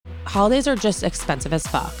holidays are just expensive as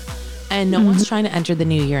fuck. And no one's trying to enter the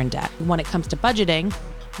new year in debt. When it comes to budgeting,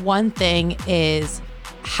 one thing is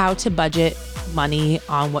how to budget money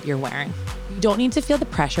on what you're wearing. You don't need to feel the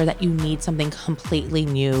pressure that you need something completely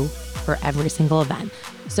new for every single event.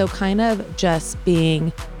 So kind of just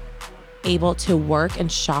being able to work and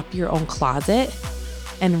shop your own closet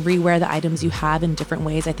and rewear the items you have in different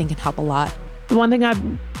ways, I think can help a lot. The one thing I've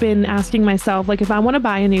been asking myself, like if I want to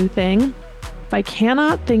buy a new thing, if I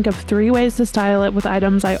cannot think of 3 ways to style it with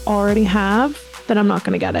items I already have, then I'm not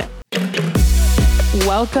going to get it.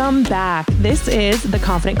 Welcome back. This is the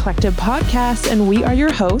Confident Collective podcast, and we are your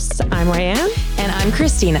hosts. I'm Ryan. And I'm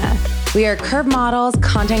Christina. We are curve models,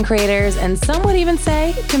 content creators, and some would even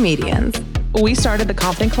say comedians. We started the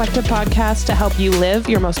Confident Collective podcast to help you live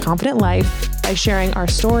your most confident life by sharing our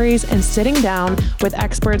stories and sitting down with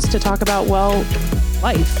experts to talk about, well,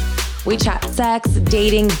 life. We chat sex,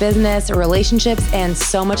 dating, business, relationships, and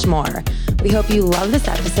so much more. We hope you love this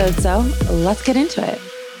episode, so let's get into it.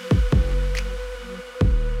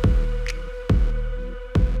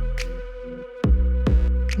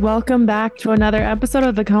 Welcome back to another episode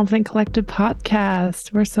of the Confident Collective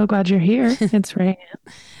podcast. We're so glad you're here. It's Rayan.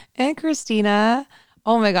 And Christina.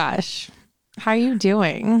 Oh my gosh. How are you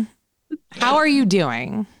doing? How are you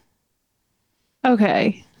doing?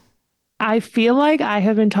 Okay. I feel like I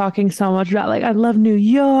have been talking so much about like, I love New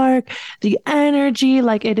York, the energy,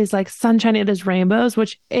 like it is like sunshine, it is rainbows,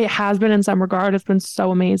 which it has been in some regard. It's been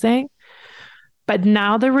so amazing. But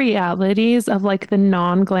now the realities of like the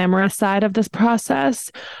non-glamorous side of this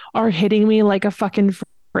process are hitting me like a fucking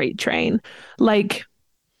freight train. Like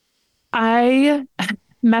I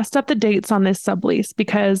messed up the dates on this sublease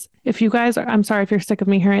because if you guys are, I'm sorry if you're sick of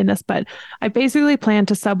me hearing this, but I basically planned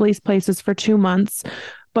to sublease places for 2 months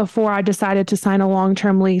before I decided to sign a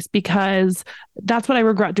long-term lease, because that's what I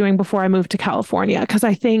regret doing before I moved to California. Because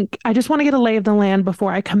I think I just want to get a lay of the land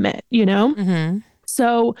before I commit, you know? Mm-hmm.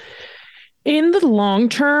 So in the long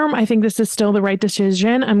term, I think this is still the right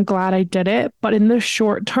decision. I'm glad I did it. But in the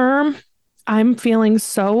short term, I'm feeling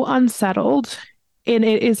so unsettled. And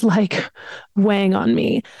it is like weighing on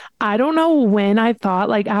me. I don't know when I thought,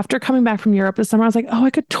 like after coming back from Europe this summer, I was like, oh,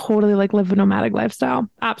 I could totally like live a nomadic lifestyle.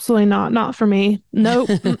 Absolutely not. Not for me. Nope.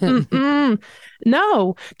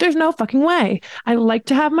 No, there's no fucking way. I like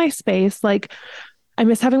to have my space. Like I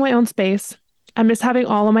miss having my own space. I miss having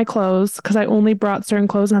all of my clothes because I only brought certain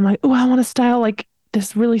clothes and I'm like, oh, I want to style like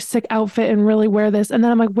this really sick outfit and really wear this. And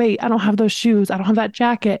then I'm like, wait, I don't have those shoes. I don't have that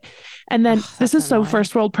jacket. And then this is so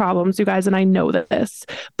first world problems, you guys. And I know this,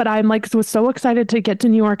 but I'm like, was so excited to get to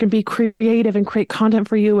New York and be creative and create content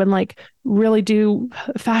for you and like really do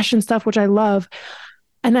fashion stuff, which I love.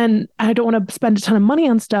 And then I don't want to spend a ton of money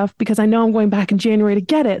on stuff because I know I'm going back in January to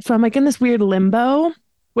get it. So I'm like in this weird limbo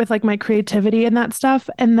with like my creativity and that stuff.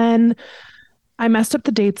 And then I messed up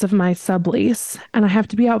the dates of my sublease and I have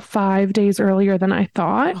to be out 5 days earlier than I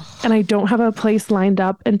thought. And I don't have a place lined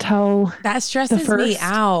up until that stresses me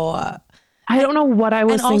out. I don't know what I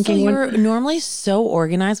was thinking. And also you're normally so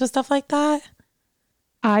organized with stuff like that.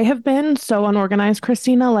 I have been so unorganized,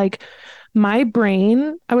 Christina. Like my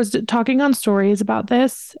brain, I was talking on stories about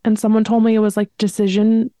this and someone told me it was like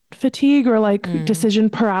decision fatigue or like decision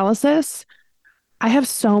paralysis. I have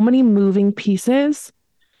so many moving pieces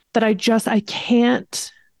that I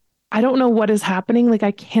don't know what is happening. Like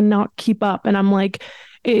I cannot keep up. And I'm like,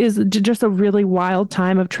 it is just a really wild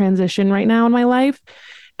time of transition right now in my life.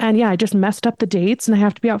 And yeah, I just messed up the dates and I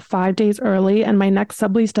have to be out 5 days early and my next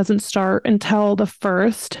sublease doesn't start until the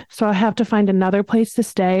 1st. So I have to find another place to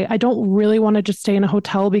stay. I don't really want to just stay in a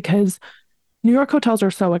hotel because New York hotels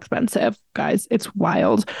are so expensive, guys. It's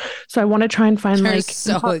wild. So I want to try and find They're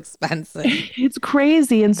so expensive. It's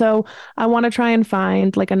crazy. And so I want to try and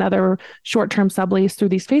find like another short-term sublease through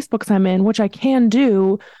these Facebooks I'm in, which I can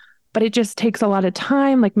do, but it just takes a lot of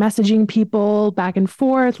time, like messaging people back and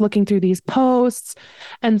forth, looking through these posts.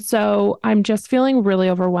 And so I'm just feeling really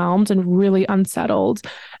overwhelmed and really unsettled.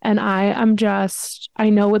 And I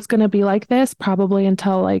know it's going to be like this probably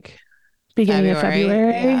until like beginning of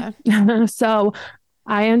February. Yeah. So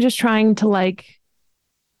I am just trying to like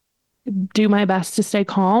do my best to stay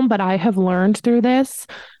calm, but I have learned through this.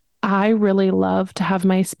 I really love to have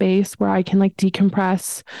my space where I can like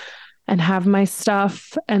decompress and have my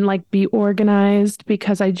stuff and like be organized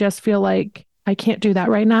because I just feel like I can't do that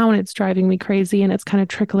right now and it's driving me crazy and it's kind of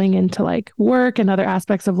trickling into like work and other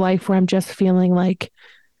aspects of life where I'm just feeling like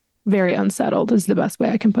very unsettled is the best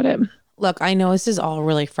way I can put it. Look, I know this is all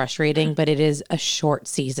really frustrating, but it is a short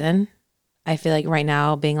season. I feel like right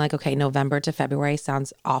now being like, okay, November to February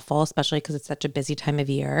sounds awful, especially because it's such a busy time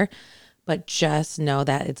of year. but just know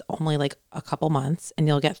that it's only like a couple months and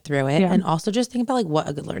you'll get through it. Yeah. And also just think about like what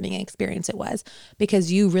a good learning experience it was,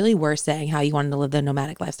 because you really were saying how you wanted to live the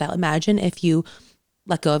nomadic lifestyle. Imagine if you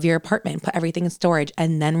let go of your apartment, put everything in storage,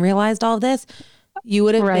 and then realized all of this, you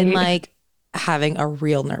would have been Right. like having a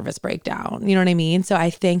real nervous breakdown. You know what I mean? So I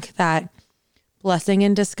think that blessing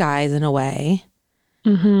in disguise in a way.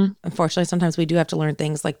 Mm-hmm. Unfortunately, sometimes we do have to learn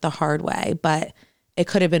things like the hard way, but it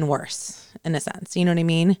could have been worse in a sense. You know what I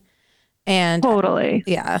mean? And Totally.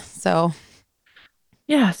 yeah, so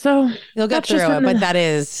Yeah. So you'll get that's just through it, been but that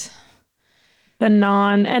is the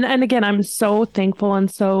and again, I'm so thankful and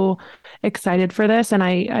so excited for this. And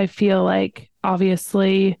I feel like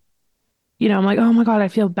obviously, I'm like, oh my God, I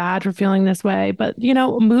feel bad for feeling this way. But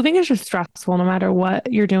moving is just stressful no matter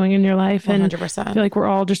what you're doing in your life. And I 100%. feel like we're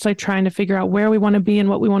all just like trying to figure out where we want to be and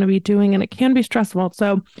what we want to be doing. And it can be stressful.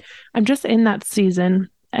 So I'm just in that season.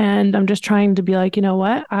 And I'm just trying to be like, you know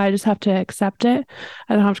what? I just have to accept it.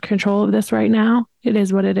 I don't have control of this right now. It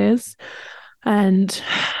is what it is. And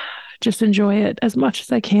just enjoy it as much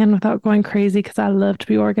as I can without going crazy, because I love to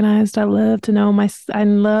be organized. I love to know I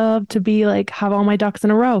love to be like, have all my ducks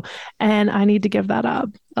in a row. And I need to give that up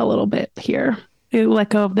a little bit here.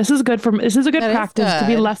 Let go of this is good this is a good That is practice to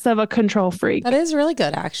be good. less of a control That freak. is really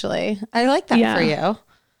good, actually. I like that for Yeah. you.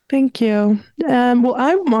 Thank you. Well,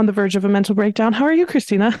 I'm on the verge of a mental breakdown. How are you,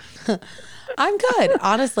 Christina? I'm good.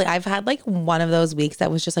 Honestly, I've had like one of those weeks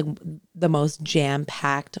that was just like the most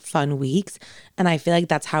jam-packed fun weeks. And I feel like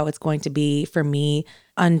that's how it's going to be for me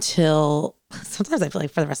until sometimes I feel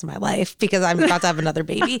like for the rest of my life, because I'm about to have another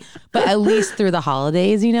baby, but at least through the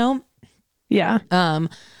holidays, Yeah.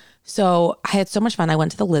 So I had so much fun. I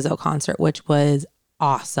went to the Lizzo concert, which was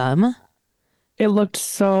awesome. It looked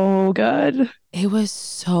so good. It was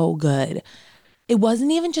so good. It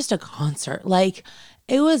wasn't even just a concert. Like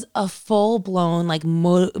it was a full blown like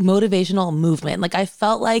motivational movement. Like I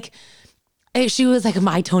felt like she was like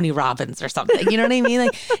my Tony Robbins or something. You know what I mean?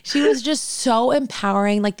 Like she was just so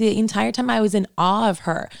empowering. Like the entire time I was in awe of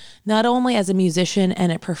her, not only as a musician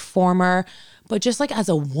and a performer, but just like as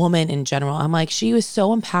a woman in general. I'm like, she was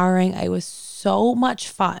so empowering. It was so much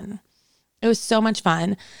fun. It was so much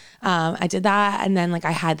fun. I did that. And then like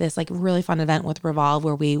I had this like really fun event with Revolve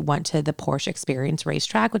where we went to the Porsche Experience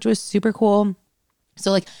racetrack, which was super cool.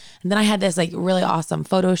 So like, and then I had this like really awesome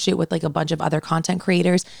photo shoot with like a bunch of other content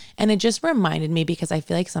creators. And it just reminded me, because I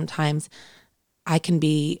feel like sometimes I can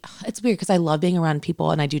be, it's weird because I love being around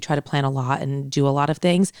people and I do try to plan a lot and do a lot of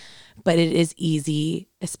things, but it is easy,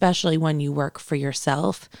 especially when you work for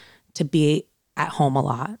yourself, to be at home a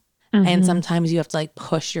lot. And sometimes you have to like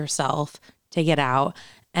push yourself to get out.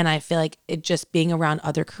 And I feel like it just being around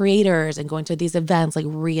other creators and going to these events like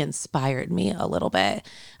re-inspired me a little bit.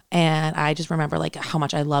 And I just remember like how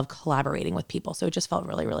much I love collaborating with people. So it just felt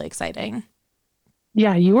really, really exciting.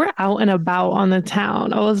 Yeah, you were out and about on the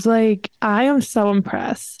town. I was like, I am so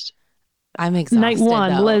impressed. I'm Night exhausted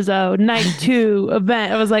one, though. Lizzo. Night two,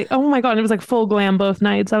 event. I was like, oh my God. It was like full glam both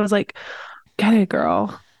nights. I was like, get it,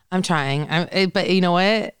 girl. I'm trying. But you know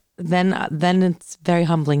what? Then it's very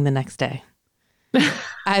humbling the next day.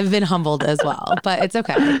 I've been humbled as well, but it's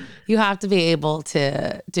okay. You have to be able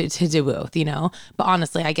to do both, But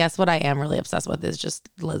honestly, I guess what I am really obsessed with is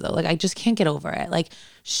just Lizzo. Like I just can't get over it. Like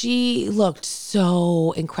she looked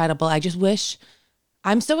so incredible. I just wish,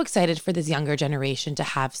 I'm so excited for this younger generation to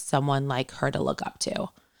have someone like her to look up to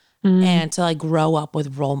and to like grow up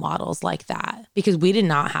with role models like that, because we did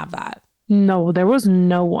not have that. No, there was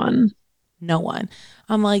no one. No one.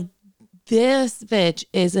 I'm like, this bitch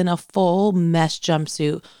is in a full mesh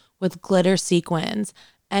jumpsuit with glitter sequins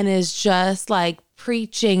and is just like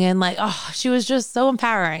preaching and like, oh, she was just so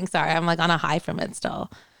empowering. Sorry, I'm like on a high from it still.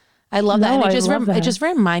 I love that. No, And I love it that. just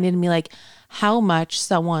reminded me like how much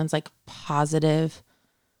someone's like positive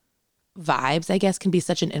vibes, I guess, can be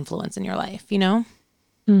such an influence in your life?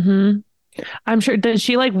 hmm I'm sure. Does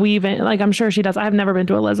she like weave in? Like, I'm sure she does. I've never been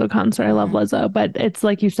to a Lizzo concert. I love Mhm. Lizzo, but it's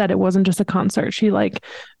like you said, it wasn't just a concert. She like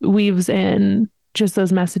weaves in just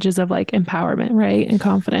those messages of like empowerment, right? And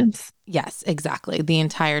confidence. Yes, exactly. The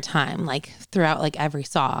entire time, like throughout like every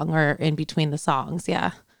song or in between the songs.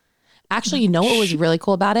 Yeah. Actually, you know what was really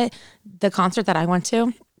cool about it? The concert that I went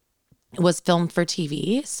to was filmed for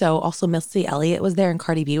TV. So also Missy Elliott was there and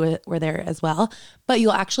Cardi B were there as well. But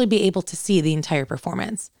you'll actually be able to see the entire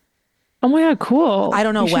performance. Oh my God, cool. I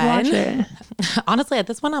don't know You should watch when. it. Honestly, at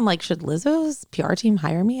this point, I'm like, should Lizzo's PR team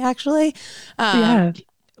hire me actually? Yeah.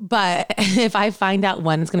 But if I find out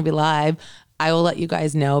when it's going to be live, I will let you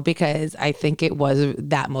guys know, because I think it was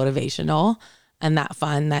that motivational and that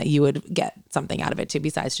fun that you would get something out of it too,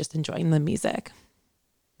 besides just enjoying the music.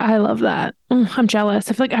 I love that. I'm jealous.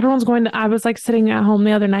 I feel like everyone's going to, I was like sitting at home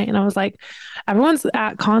the other night and I was like, everyone's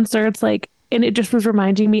at concerts, like, and it just was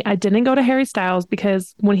reminding me I didn't go to Harry Styles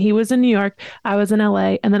because when he was in New York, I was in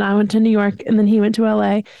LA, and then I went to New York, and then he went to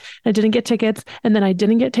LA. And I didn't get tickets, and then I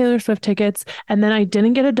didn't get Taylor Swift tickets, and then I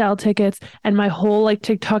didn't get Adele tickets, and my whole like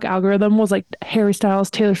TikTok algorithm was like Harry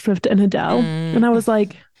Styles, Taylor Swift, and Adele. And I Mm, was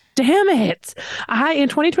like, damn it. I in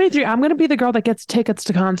 2023, I'm gonna be the girl that gets tickets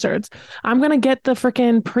to concerts. I'm gonna get the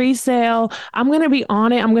freaking pre-sale. I'm gonna be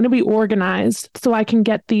on it. I'm gonna be organized so I can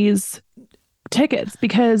get these tickets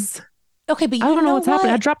because okay, but I you don't know know what's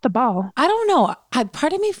happening. I what? dropped the ball. I don't know.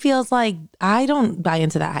 Part of me feels like I don't buy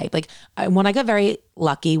into that hype. Like when I got very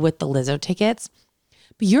lucky with the Lizzo tickets,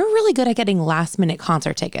 but you're really good at getting last minute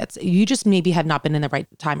concert tickets. You just maybe have not been in the right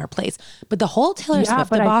time or place. But the whole Taylor Yeah, Swift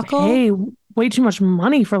but I debacle, pay way too much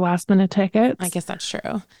money for last minute I tickets. guess that's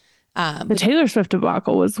true. The But Taylor Swift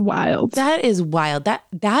debacle was wild. that is wild.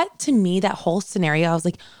 That to me, that whole scenario, I was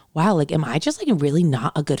like, wow, like, am I just like really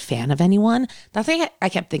not a good fan of anyone? That's what I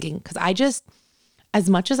kept thinking because I just, as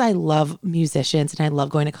much as I love musicians and I love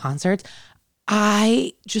going to concerts,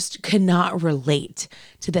 I just could not relate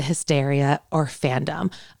to the hysteria or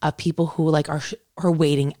fandom of people who like are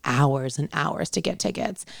waiting hours and hours to get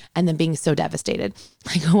tickets and then being so devastated.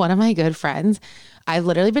 Like one of my good friends, I've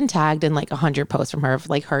literally been tagged in like 100 posts from her of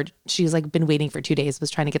like her, she's like been waiting for 2 days,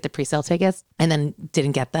 was trying to get the pre-sale tickets and then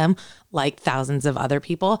didn't get them like thousands of other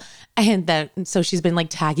people. And then, so she's been like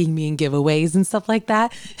tagging me in giveaways and stuff like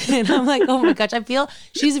that. And I'm like, oh my gosh, I feel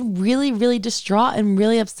she's really, really distraught and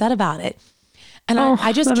really upset about it. And I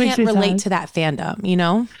Oh, just that makes can't me relate sad. to that fandom, you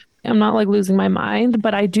know? I'm not like losing my mind,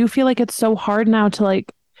 but I do feel like it's so hard now to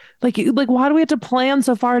like why do we have to plan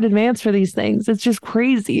so far in advance for these things? It's just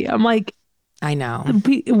crazy. I'm like I know.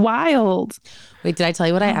 wild. Wait, did I tell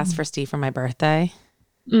you what I asked for Steve for my birthday?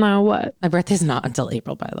 No, what? My birthday's not until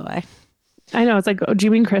April, by the way. I know it's like, oh, do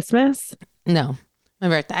you mean Christmas? No, my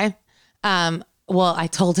birthday. Well, I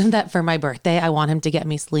told him that for my birthday, I want him to get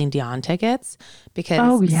me Celine Dion tickets Oh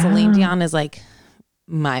because Celine yeah. Dion is like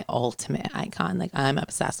my ultimate icon. Like I'm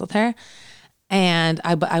obsessed with her. And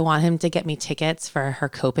I want him to get me tickets for her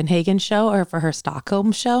Copenhagen show or for her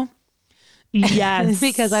Stockholm show. Because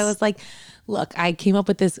I Yes. was like, look, I came up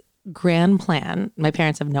with this grand plan. My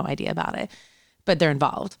parents have no idea about it, but they're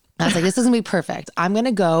involved. I was like, this is gonna be perfect. I'm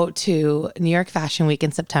gonna go to New York Fashion Week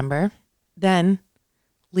in September, then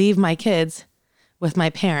leave my kids with my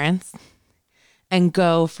parents and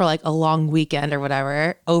go for like a long weekend or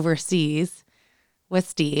whatever overseas with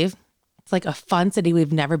Steve. It's like a fun city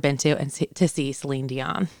we've never been to and to see Celine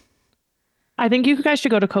Dion. I think you guys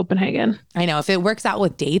should go to Copenhagen. I know if it works out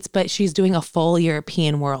with dates, but she's doing a full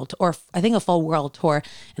European world or I think a full world tour.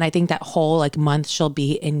 And I think that whole like month she'll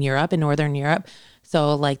be in Europe, in Northern Europe.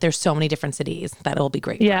 So like there's so many different cities that will be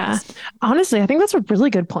great for Yeah. us. Honestly, I think that's a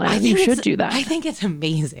really good I plan. You think should do that. I think it's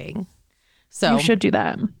amazing. You So should do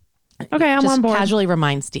that. Okay, I'm on just board. casually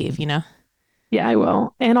remind Steve, you know? Yeah, I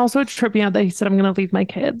will. And also, it's tripping out that he said I'm going to leave my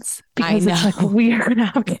kids I because it's like know. we are going to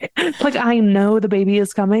have kids. Like, I know the baby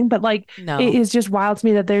is coming, but like, it No. is just wild to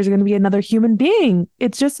me that there's going to be another human being.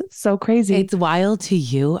 It's just so crazy. It's wild to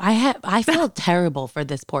you. I feel terrible for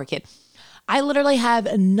this poor kid. I literally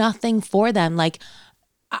have nothing for them. Like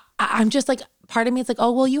I'm just like part of me is like,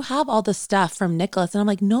 oh well, you have all the stuff from Nicholas, and I'm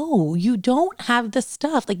like, no, you don't have the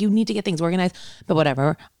stuff. Like you need to get things organized. But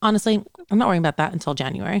whatever. Honestly, I'm not worrying about that until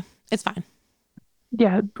January. It's fine.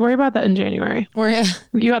 Yeah, worry about that in January. We're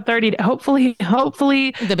You got 30. Hopefully,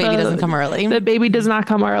 the baby doesn't come the early. the baby does not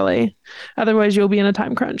come early. Otherwise, you'll be in a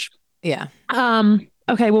time crunch. Yeah.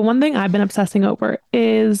 Okay. Well, one thing I've been obsessing over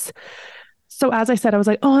is so as I said, I was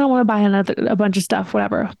like, oh, I don't want to buy a bunch of stuff,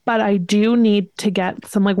 whatever. But I do need to get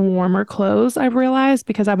some like warmer clothes, I've realized,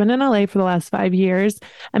 because I've been in LA for the last 5 years.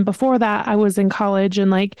 And before that, I was in college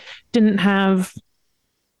and like didn't have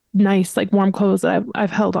nice, like warm clothes that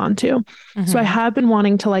I've held on to. So I Hmm. have been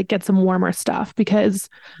wanting to like get some warmer stuff because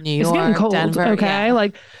New it's getting York, cold. Denver. Okay. Yeah.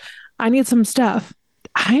 Like I need some stuff.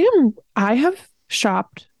 I have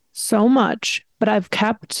shopped so much, but I've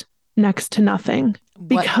kept next to nothing What?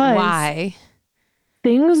 because Why?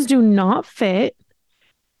 things do not fit.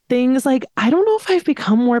 Things like, I don't know if I've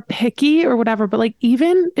become more picky or whatever, but like,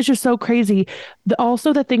 even it's just so crazy.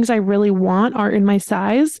 Also, the things I really want are in my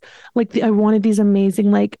size. Like, I wanted these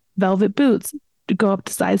amazing, like, velvet boots to go up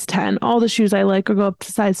to size 10. All the shoes I like will go up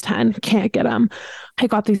to size 10. Can't get them. I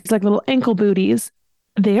got these, like, little ankle booties.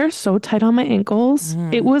 They are so tight on my ankles.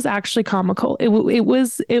 It Mm. was actually comical. It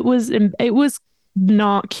was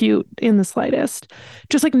not cute in the slightest.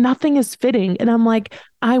 Just like nothing is fitting. And I'm like,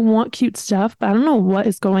 I want cute stuff, but I don't know what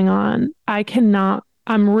is going on. I cannot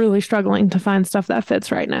I'm really struggling to find stuff that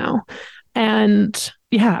fits right now. And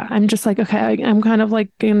yeah, I'm just like, okay, I'm kind of like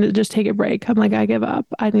going to just take a break. I'm like, I give up.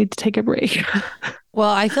 I need to take a break. Well,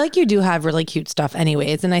 I feel like you do have really cute stuff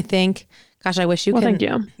anyways. And I think, gosh, I wish you Well, can. thank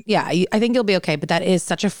you. Yeah, I think you'll be okay. But that is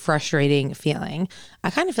such a frustrating feeling. I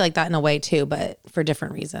kind of feel like that in a way too, but for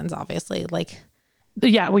different reasons, obviously. Like,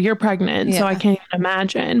 Yeah, well, you're pregnant, so I yeah. can't even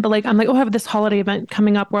imagine. But like, I'm like, oh, I have this holiday event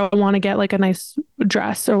coming up where I want to get like a nice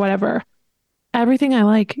dress or whatever. Everything I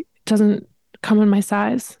like doesn't come in my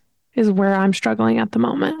size, is where I'm struggling at the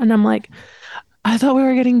moment. And I'm like, I thought we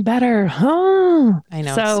were getting better. Huh? I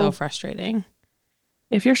know it's so So frustrating.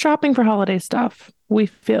 if you're shopping for holiday stuff, we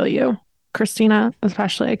feel you. Christina,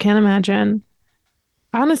 especially, I can't imagine.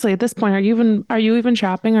 Honestly, at this point, are you even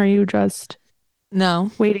shopping? Or are you just No,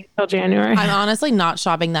 waiting till January? I'm honestly not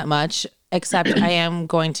shopping that much, except I am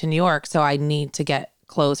going to New York. So I need to get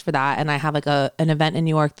clothes for that. And I have like an event in New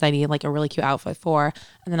York that I need like a really cute outfit for.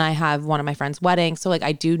 And then I have one of my friend's weddings. So like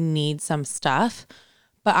I do need some stuff,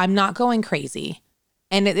 but I'm not going crazy.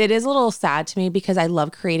 And it is a little sad to me because I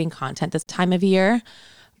love creating content this time of year,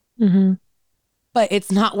 Hmm. but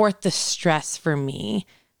it's not worth the stress for me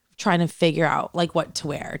trying to figure out like what to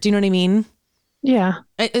wear. Do you know what I mean? Yeah.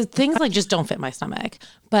 Things like just don't fit my stomach.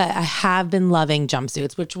 But I have been loving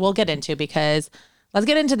jumpsuits, which we'll get into because let's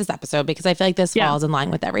get into this episode because I feel like this Yeah. falls in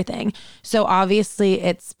line with everything. So obviously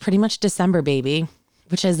it's pretty much December, baby,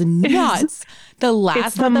 which is nuts. The It's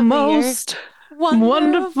last the month of the year. most Wonderful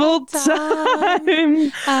wonderful time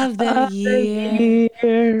time of the of the year.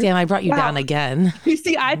 year. Damn, I brought you Wow. down again. You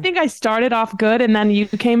see, I think I started off good and then you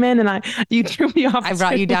came in and you threw me off I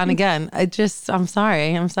brought too. you down again. I'm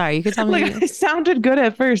sorry. I'm sorry. You could tell Like me I sounded good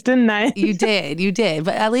at first, didn't I? you did,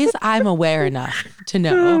 but at least I'm aware enough to Oh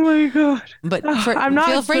know. my God. But Oh, I'm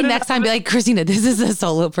feel not free good next time, enough. be like, Christina, this is a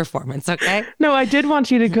solo performance, okay? No, I did want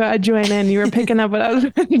you to join in. You were picking up what I was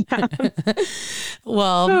putting down.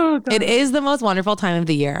 Well, Oh it God. is the most wonderful time of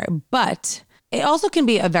the year, but it also can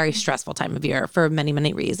be a very stressful time of year for many,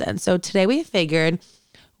 many reasons. So today we figured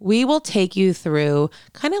we will take you through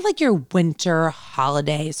kind of like your winter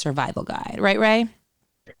holiday survival guide, right, Ray?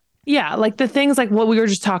 Yeah, like the things like what we were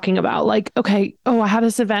just talking about. Like, okay, oh, I have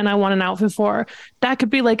this event I want an outfit for. That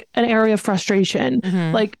could be like an area of frustration.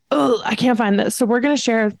 Mm-hmm. Like, oh, I can't find this. So we're gonna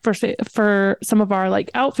share for some of our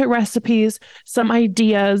like outfit recipes, some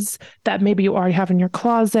ideas that maybe you already have in your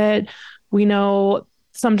closet. We know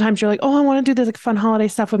sometimes you're like, oh, I want to do this like fun holiday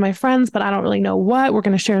stuff with my friends, but I don't really know what. We're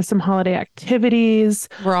gonna share some holiday activities.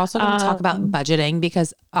 We're also going to talk about budgeting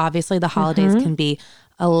because obviously the holidays Mhm. can be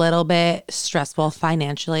a little bit stressful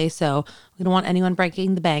financially. So we don't want anyone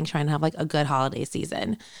breaking the bank trying to have like a good holiday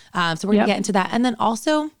season. So we're going to Yep. get into that. And then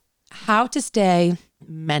also how to stay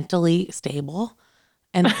mentally stable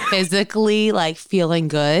and physically like feeling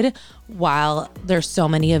good while there's so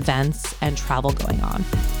many events and travel going on.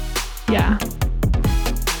 Yeah.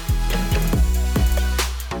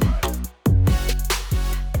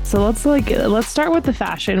 So let's start with the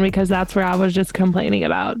fashion because that's where I was just complaining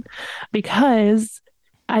about. Because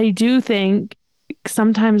I do think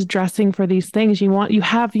sometimes dressing for these things you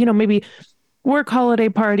have, maybe work holiday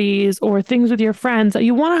parties or things with your friends that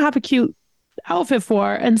you want to have a cute outfit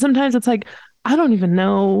for. And sometimes it's like, I don't even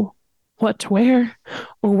know what to wear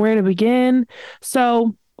or where to begin.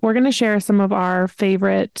 So we're going to share some of our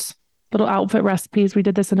favorite little outfit recipes. We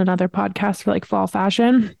did this in another podcast for like fall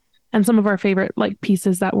fashion and some of our favorite like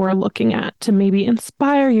pieces that we're looking at to maybe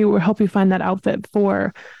inspire you or help you find that outfit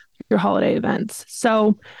for your holiday events.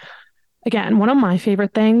 So again, one of my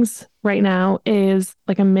favorite things right now is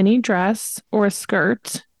like a mini dress or a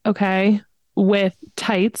skirt, okay, with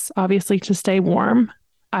tights, obviously to stay warm.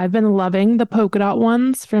 I've been loving the polka dot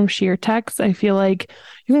ones from Sheer Tex. I feel like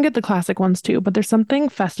you can get the classic ones too, but there's something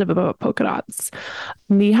festive about polka dots.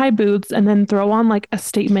 Knee-high boots, and then throw on like a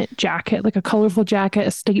statement jacket, like a colorful jacket,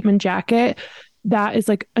 a statement jacket. That is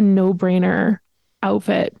like a no-brainer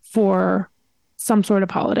outfit for some sort of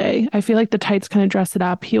holiday. I feel like the tights kind of dress it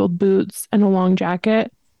up, heeled boots and a long jacket.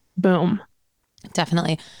 Boom.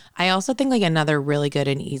 Definitely. I also think like another really good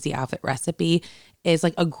and easy outfit recipe is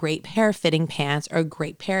like a great pair of fitting pants or a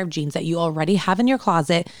great pair of jeans that you already have in your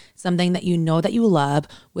closet, something that you know that you love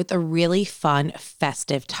with a really fun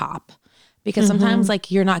festive top. Because sometimes Mm-hmm. like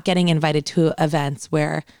you're not getting invited to events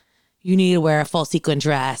where you need to wear a full sequin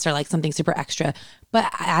dress or like something super extra,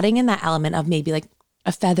 but adding in that element of maybe like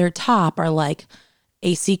a feathered top or like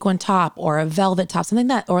a sequin top or a velvet top, something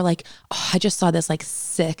that, or like, oh, I just saw this like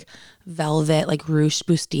sick velvet, like ruche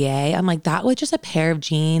bustier. I'm like, that with just a pair of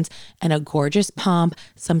jeans and a gorgeous pump,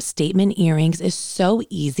 some statement earrings is so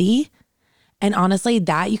easy. And honestly,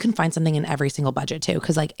 that you can find something in every single budget too.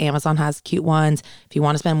 Cause like Amazon has cute ones. If you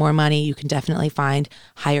want to spend more money, you can definitely find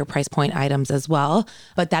higher price point items as well.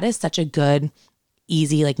 But that is such a good,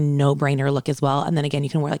 easy, like no brainer look as well. And then again, you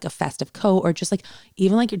can wear like a festive coat or just like,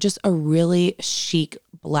 even like just a really chic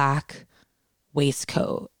black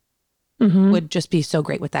waistcoat would just be so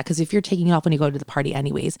great with that. Cause if you're taking it off when you go to the party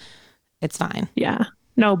anyways, it's fine. Yeah.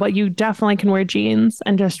 No, but you definitely can wear jeans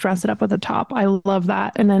and just dress it up with a top. I love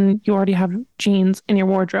that. And then you already have jeans in your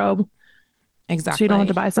wardrobe. So you don't have to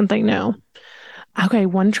Exactly. buy something new. Okay,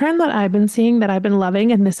 one trend that I've been seeing that I've been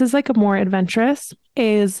loving, and this is like a more adventurous,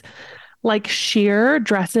 is like sheer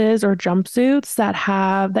dresses or jumpsuits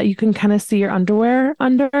that you can kind of see your underwear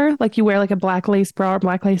under. Like you wear like a black lace bra or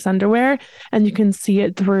black lace underwear and you can see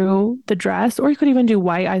it through the dress. Or you could even do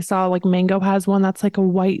white. I saw like Mango has one that's like a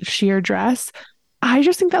white sheer dress. I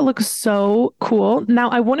just think that looks so cool. Now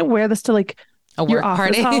I wouldn't wear this to like A your work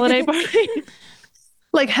office party. holiday party.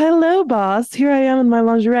 Like, hello, boss. Here I am in my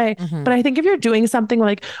lingerie. hmm But I think if you're doing something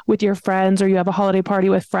like with your friends or you have a holiday party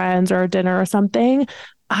with friends or a dinner or something,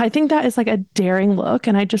 I think that is like a daring look.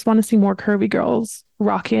 And I just want to see more curvy girls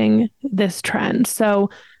rocking this trend. So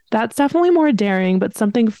that's definitely more daring, but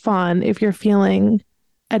something fun if you're feeling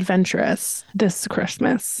adventurous this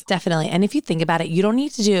Christmas. Definitely. And if you think about it, you don't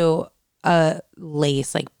need to do a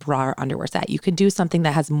lace like bra or underwear set. You could do something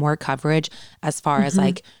that has more coverage as far as Mhm.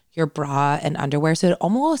 like your bra and underwear. So it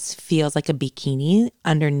almost feels like a bikini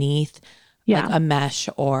underneath like Yeah. a mesh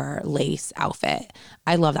or lace outfit.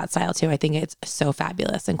 I love that style too. I think it's so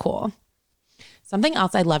fabulous and cool. Something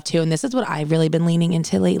else I love too, and this is what I've really been leaning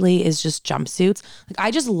into lately, is just jumpsuits. Like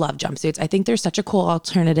I just love jumpsuits. I think they're such a cool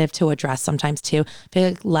alternative to a dress sometimes too. I feel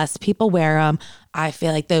like less people wear them. I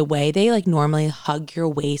feel like the way they like normally hug your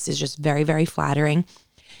waist is just very, very flattering.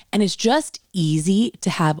 And it's just easy to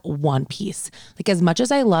have one piece. Like as much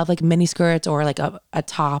as I love like mini skirts or like a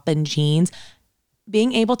top and jeans,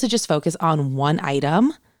 being able to just focus on one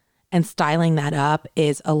item and styling that up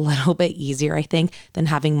is a little bit easier, I think, than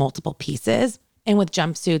having multiple pieces. And with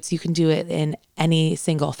jumpsuits, you can do it in any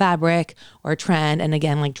single fabric or trend. And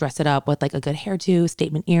again, like dress it up with like a good hairdo,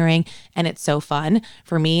 statement earring. And it's so fun.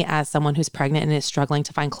 For me, as someone who's pregnant and is struggling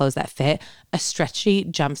to find clothes that fit, a stretchy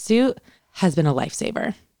jumpsuit has been a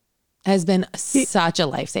lifesaver. Has been such a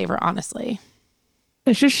lifesaver, honestly.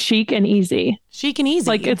 It's just chic and easy. Chic and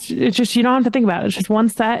Like easy. it's just you don't have to think about it. It's just one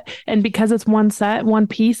set. And because it's one set, one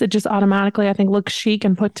piece, it just automatically, I think, looks chic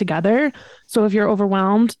and put together. So if you're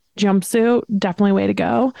overwhelmed, jumpsuit, definitely way to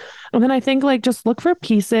go. And then I think like just look for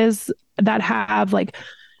pieces that have like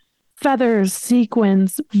feathers,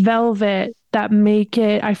 sequins, velvet that make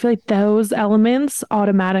it, I feel like those elements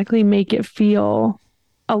automatically make it feel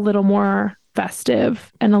a little more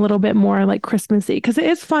festive and a little bit more like Christmassy because it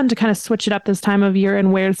is fun to kind of switch it up this time of year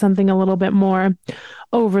and wear something a little bit more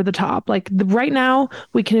over the top. Like right now,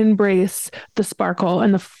 we can embrace the sparkle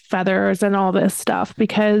and the feathers and all this stuff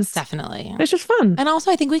because Definitely. it's just fun. And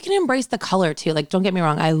also, I think we can embrace the color too. Like, don't get me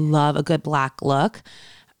wrong, I love a good black look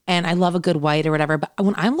and I love a good white or whatever. But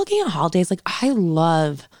when I'm looking at holidays, like, I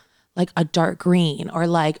love like a dark green or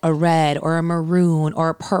like a red or a maroon or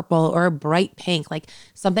a purple or a bright pink, like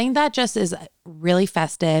something that just is really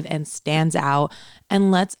festive and stands out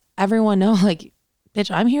and lets everyone know, like, bitch,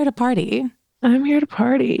 I'm here to party. I'm here to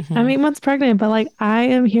party. I'm hmm 8 months pregnant, but like I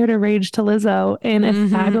am here to rage to Lizzo in a hmm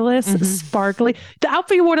fabulous, hmm sparkly. The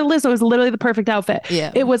outfit you wore to Lizzo is literally the perfect outfit.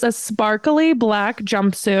 Yeah. It was a sparkly black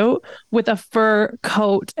jumpsuit with a fur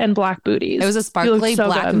coat and black It was booties. a You look sparkly so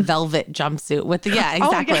black good. velvet jumpsuit with yeah,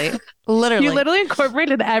 Oh my God. exactly. You Literally. literally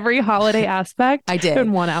incorporated every holiday aspect I did.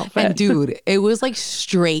 in one And outfit. dude, it was like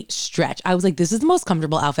straight stretch. I was like, this is the most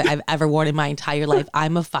comfortable outfit I've ever worn in my entire life.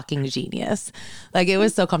 I'm a fucking genius. Like it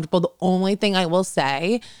was so comfortable. The only thing I will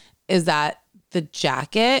say is that the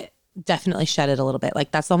jacket definitely shedded a little bit.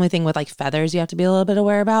 Like that's the only thing with like feathers you have to be a little bit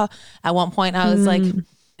aware about. At one point I was like, Mm.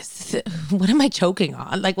 what am I choking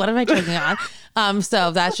on? Like, what am I choking on? So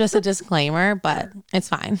that's just a disclaimer, but it's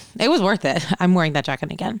fine. It was worth it. I'm wearing that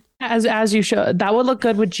jacket again. As you should. That would look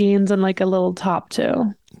good with jeans and like a little top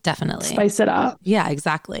too. Definitely. Spice it up. Yeah,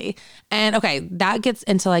 exactly. And okay, that gets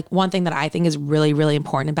into like one thing that I think is really, really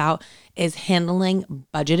important about is handling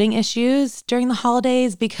budgeting issues during the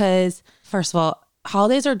holidays because, first of all,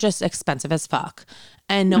 holidays are just expensive as fuck.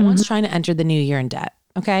 And no Mhm. one's trying to enter the new year in debt.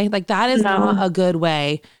 Okay. Like that is not No. a good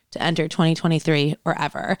way to enter 2023 or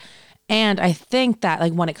ever. And I think that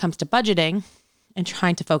like when it comes to budgeting and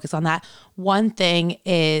trying to focus on that, one thing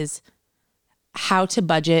is how to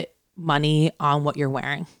budget money on what you're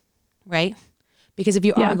wearing, right? Because if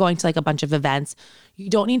you are Yeah. going to like a bunch of events, you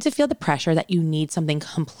don't need to feel the pressure that you need something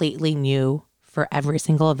completely new for every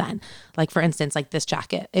single event. Like for instance, like this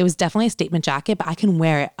jacket, it was definitely a statement jacket, but I can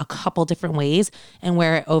wear it a couple different ways and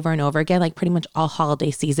wear it over and over again, like pretty much all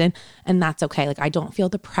holiday season. And that's okay. Like I don't feel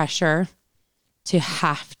the pressure to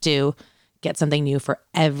have to get something new for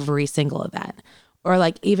every single event. Or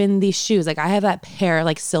like even these shoes, like I have that pair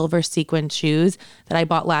like silver sequin shoes that I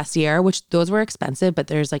bought last year, which those were expensive, but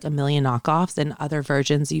there's like a million knockoffs and other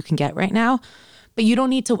versions you can get right now. But you don't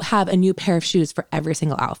need to have a new pair of shoes for every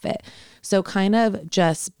single outfit. So kind of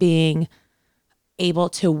just being able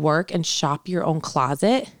to work and shop your own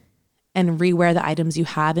closet and rewear the items you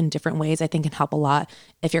have in different ways, I think can help a lot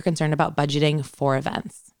if you're concerned about budgeting for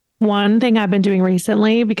events. One thing I've been doing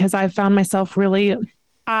recently, because I've found myself really,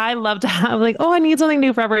 I love to have like, oh, I need something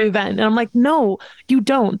new for every event. And I'm like, no, you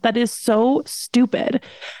don't. That is so stupid.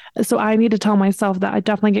 So I need to tell myself that I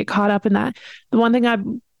definitely get caught up in that. The one thing I've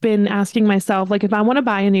been asking myself, like if I want to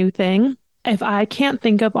buy a new thing, if I can't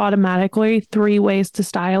think of automatically 3 ways to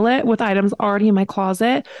style it with items already in my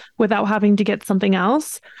closet without having to get something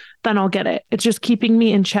else, then I'll get it. It's just keeping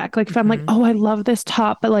me in check. Like if I'm like, oh, I love this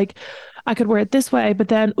top, but like I could wear it this way, but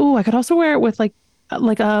then, oh, I could also wear it with like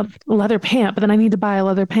a leather pant, but then I need to buy a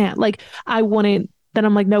leather pant. Like I wouldn't, then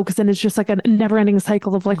I'm like, no, because then it's just like a never ending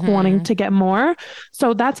cycle of like wanting to get more.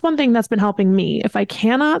 So that's one thing that's been helping me. If I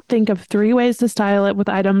cannot think of 3 ways to style it with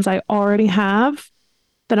items I already have,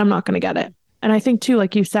 then I'm not going to get it. And I think too,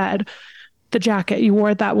 like you said, the jacket, you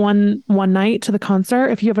wore it that one night to the concert.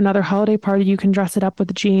 If you have another holiday party, you can dress it up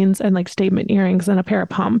with jeans and like statement earrings and a pair of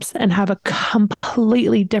pumps and have a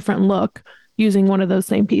completely different look using one of those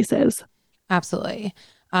same pieces. Absolutely.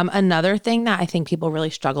 Another thing that I think people really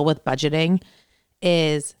struggle with budgeting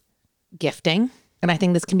is gifting. And I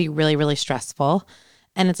think this can be really, really stressful.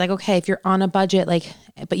 And it's like, okay, if you're on a budget, like,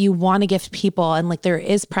 but you want to gift people and like there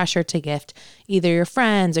is pressure to gift either your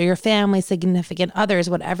friends or your family, significant others,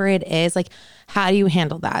 whatever it is, like, how do you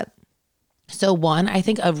handle that? So one, I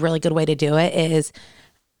think a really good way to do it is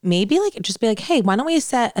maybe like just be like, hey, why don't we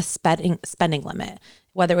set a spending limit,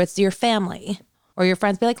 whether it's your family or your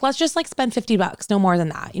friends, be like, let's just like spend $50, no more than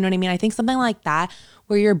that. You know what I mean? I think something like that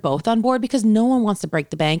where you're both on board because no one wants to break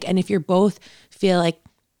the bank. And if you're both feel like,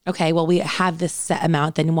 okay, well, we have this set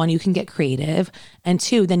amount, then one, you can get creative. And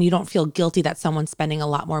two, then you don't feel guilty that someone's spending a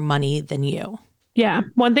lot more money than you. Yeah.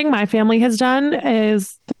 One thing my family has done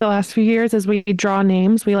is the last few years is we draw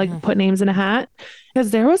names. We like put names in a hat.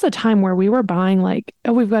 Because there was a time where we were buying like,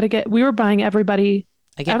 oh, we were buying everybody.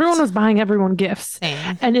 Everyone was buying everyone gifts.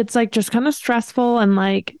 Same. And it's like just kind of stressful and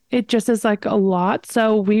like it just is like a lot.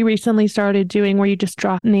 So we recently started doing where you just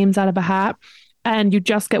draw names out of a hat and you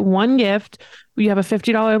just get one gift. You have a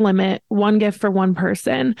 $50 limit, one gift for one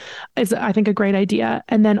person is, I think, a great idea.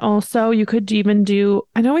 And then also you could even do,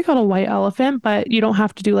 I know we call it a white elephant, but you don't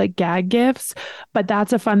have to do like gag gifts, but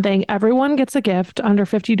that's a fun thing. Everyone gets a gift under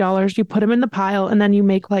 $50. You put them in the pile and then you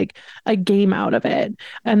make like a game out of it.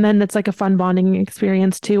 And then it's like a fun bonding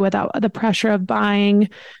experience too, without the pressure of buying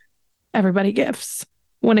everybody gifts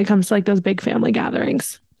when it comes to like those big family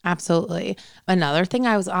gatherings. Absolutely. Another thing,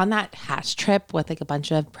 I was on that hatch trip with like a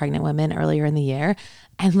bunch of pregnant women earlier in the year.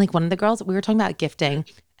 And like one of the girls, we were talking about gifting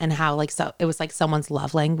and how like, so it was like someone's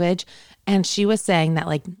love language. And she was saying that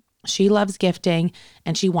like she loves gifting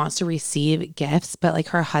and she wants to receive gifts, but like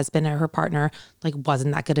her husband or her partner like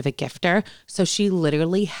wasn't that good of a gifter. So she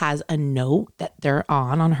literally has a note that they're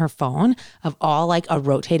on her phone of all like a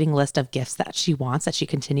rotating list of gifts that she wants that she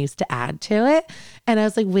continues to add to it. And I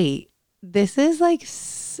was like, wait, this is like,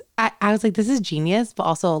 I was like, this is genius, but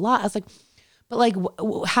also a lot. I was like, but like,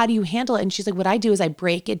 how do you handle it? And she's like, what I do is I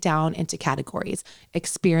break it down into categories: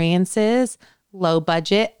 experiences, low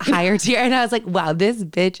budget, higher tier. And I was like, wow, this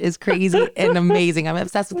bitch is crazy and amazing. I'm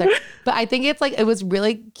obsessed with her. But I think it's like, it was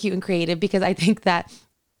really cute and creative because I think that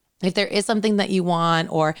if there is something that you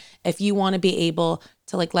want, or if you want to be able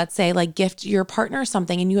to like, let's say like gift your partner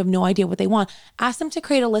something and you have no idea what they want, ask them to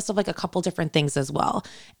create a list of like a couple different things as well.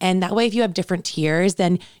 And that way, if you have different tiers,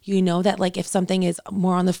 then you know that like if something is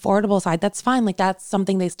more on the affordable side, that's fine. Like that's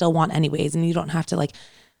something they still want anyways. And you don't have to like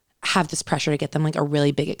have this pressure to get them like a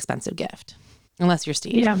really big expensive gift. Unless you're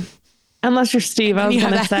Steve. Yeah. Unless you're Steve, I was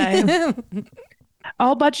going to say.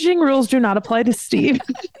 All budgeting rules do not apply to Steve.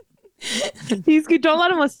 Don't let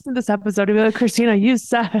him listen to this episode. He'll be like, Christina, you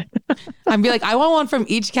said. I'd be like, I want one from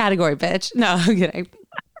each category, bitch. No, I'm kidding.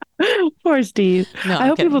 Poor Steve. No, I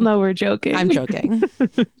hope people know we're joking. I'm joking.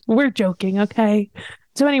 We're joking, okay?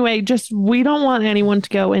 So anyway, just we don't want anyone to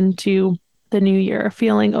go into the new year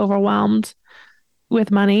feeling overwhelmed with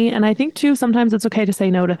money. And I think too, sometimes it's okay to say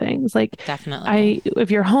no to things. Like definitely, if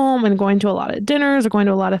you're home and going to a lot of dinners or going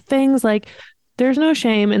to a lot of things, like there's no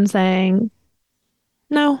shame in saying,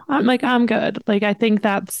 No, I'm good. Like, I think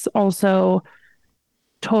that's also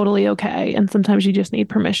totally okay. And sometimes you just need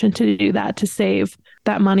permission to do that to save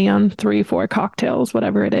that money on 3, 4 cocktails,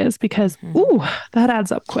 whatever it is, because, Mhm. ooh, that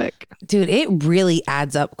adds up quick. Dude, it really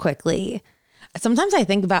adds up quickly. Sometimes I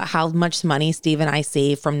think about how much money Steve and I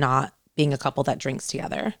save from not being a couple that drinks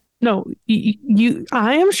together. No,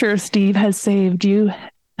 I am sure Steve has saved you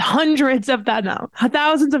hundreds of that, no,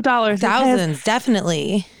 thousands of dollars because Thousands,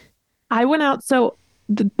 definitely. I went out. So,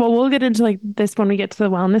 well, we'll get into like this when we get to the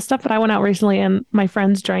wellness stuff, but I went out recently and my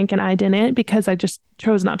friends drank and I didn't because I just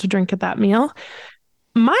chose not to drink at that meal.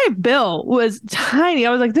 My bill was tiny.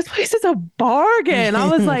 I was like, this place is a bargain. I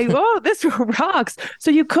was like, oh, this rocks.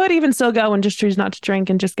 So you could even still go and just choose not to drink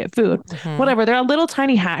and just get food. Mhm. Whatever. There are little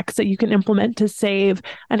tiny hacks that you can implement to save,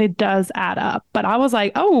 and it does add up. But I was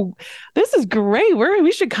like, oh, this is great.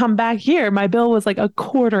 We should come back here. My bill was like a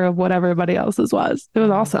quarter of what everybody else's was. It was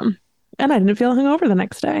Mhm. awesome. And I didn't feel hungover the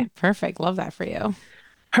next day. Perfect. Love that for you.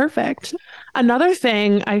 Perfect. Another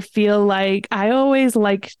thing I feel like I always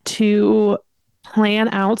like to plan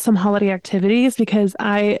out some holiday activities because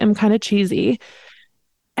I am kind of cheesy.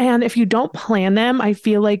 And if you don't plan them, I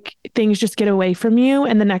feel like things just get away from you.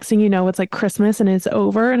 And the next thing you know, it's like Christmas and it's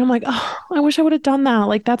over. And I'm like, oh, I wish I would have done that.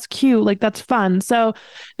 Like, that's cute. Like, that's fun. So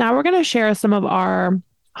now we're going to share some of our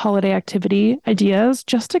holiday activity ideas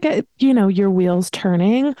just to get, your wheels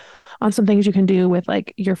turning on some things you can do with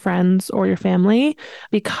like your friends or your family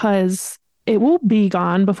because it will be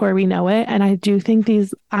gone before we know it. And I do think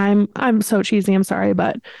I'm so cheesy, I'm sorry,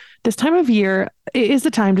 but this time of year is the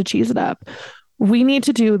time to cheese it up. We need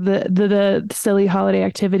to do the silly holiday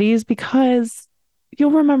activities because you'll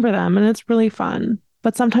remember them and it's really fun.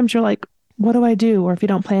 But sometimes you're like, what do I do? Or if you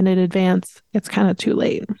don't plan in advance, it's kind of too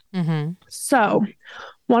late. Hmm. So,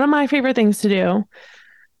 one of my favorite things to do,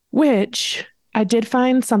 which I did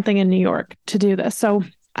find something in New York to do this. So,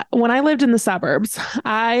 when I lived in the suburbs,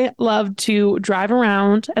 I loved to drive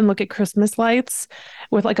around and look at Christmas lights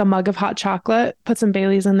with like a mug of hot chocolate, put some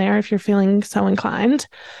Baileys in there if you're feeling so inclined,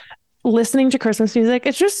 listening to Christmas music.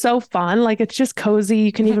 It's just so fun. Like it's just cozy.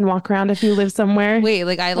 You can even walk around if you live somewhere. Wait,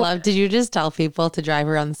 like I love, did you just tell people to drive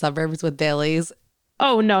around the suburbs with Bailey's?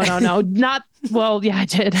 Oh, no, no, no. Not, well, yeah, I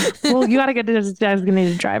did. Well, you got to get a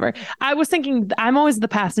designated driver. I was thinking I'm always the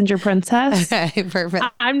passenger princess. Okay, perfect.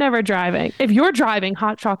 I'm never driving. If you're driving,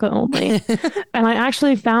 hot chocolate only. And I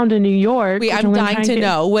actually found in New York, Wait, which I'm I'm going to try dying and to get.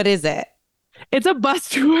 know. What is it? It's a bus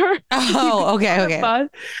tour. You go Oh, okay, on a okay. bus.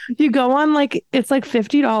 You go on like it's like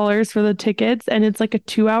 $50 for the tickets, and it's like a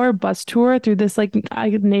 2-hour bus tour through this like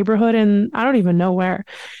neighborhood, and I don't even know where.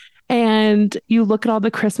 And you look at all the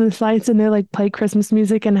Christmas lights, and they like play Christmas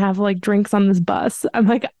music and have like drinks on this bus. I'm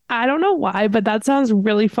like, I don't know why, but that sounds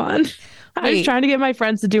really fun. I was Wait, trying to get my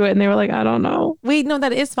friends to do it, and they were like, I don't know. wait, no,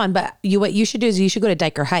 that is fun. But what you should do is you should go to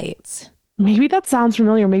Diker Heights. Maybe that sounds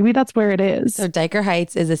familiar. Maybe that's where it So is. Diker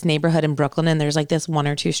Heights is this neighborhood in Brooklyn, and there's like this one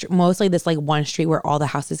or two street, mostly this like one street where all the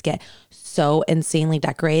houses get so insanely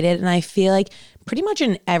decorated. And I feel like pretty much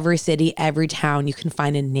in every city, every town, you can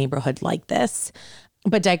find a neighborhood like this.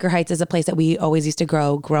 But Diker Heights is a place that we always used to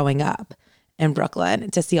growing up in Brooklyn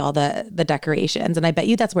to see all the decorations. And I bet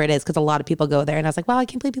you that's where it is because a lot of people go there. And I was like, wow, I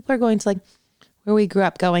can't believe people are going to like where we grew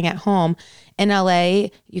up going at home. In LA,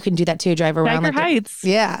 you can do that too, drive around Diker like Heights.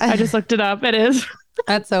 yeah. I just looked it up. It is.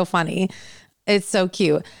 That's so funny. It's so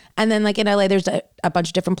cute. And then like in LA, there's a bunch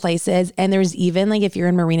of different places. And there's even like if you're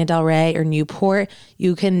in Marina Del Rey or Newport,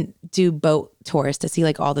 you can do boat tours to see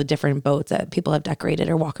like all the different boats that people have decorated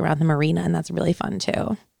or walk around the marina. And that's really fun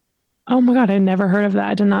too. Oh my God, I never heard of that.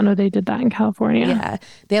 I did not know they did that in California. Yeah.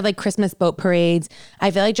 They have like Christmas boat parades.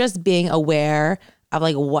 I feel like just being aware of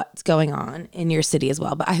like what's going on in your city as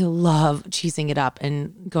well. But I love cheesing it up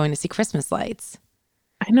and going to see Christmas lights.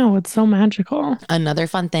 I know, it's so magical. Another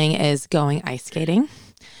fun thing is going ice skating,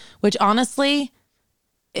 which honestly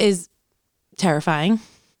is terrifying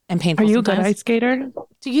and painful Are you a good sometimes. ice skater?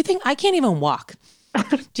 Do you think I can't even walk?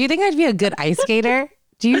 Do you think I'd be a good ice skater?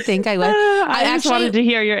 Do you think I would? I just wanted to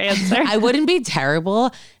hear your answer. I wouldn't be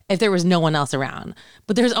terrible if there was no one else around,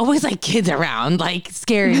 but there's always like kids around, like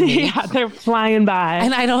scaring me. Yeah, they're flying by.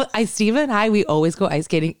 And Steve and I, we always go ice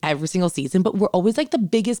skating every single season, but we're always like the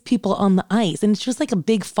biggest people on the ice. And it's just like a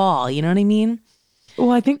big fall. You know what I mean?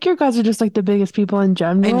 Well, I think your guys are just like the biggest people in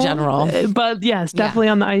general. In general. But yes, definitely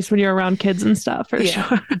on the ice when you're around kids and stuff for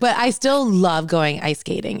sure. But I still love going ice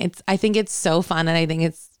skating. I think it's so fun. And I think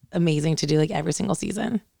it's amazing to do like every single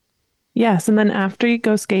season. Yes. And then after you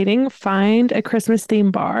go skating, find a Christmas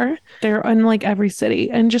themed bar. They're in like every city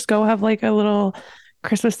and just go have like a little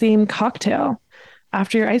Christmas themed cocktail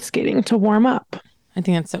after your ice skating to warm up. I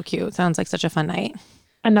think that's so cute. Sounds like such a fun night.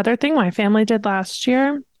 Another thing my family did last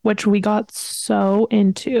year, which we got so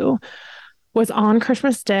into, was on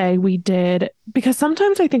Christmas Day. We did, because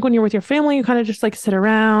sometimes I think when you're with your family, you kind of just like sit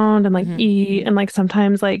around and like Hmm. eat. And like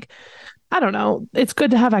sometimes, like, I don't know, it's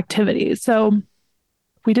good to have activities. So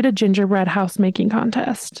we did a gingerbread house making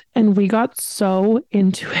contest and we got so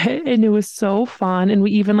into it and it was so fun. And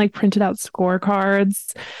we even like printed out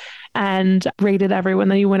scorecards and rated everyone.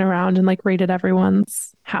 Then you went around and like rated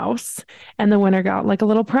everyone's house and the winner got like a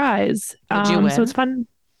little prize. Did you So it's win? fun.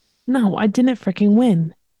 No, I didn't freaking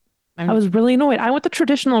win. I I'm, was really annoyed. I went the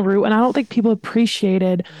traditional route and I don't think people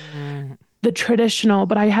appreciated mm, the traditional,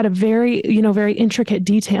 but I had a very, very intricate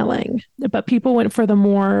detailing. But people went for the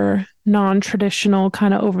more non-traditional,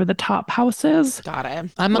 kind of over the top houses, got it.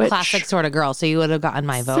 I'm a classic which sort of girl, so you would have gotten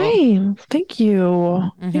my vote. same. Thank you.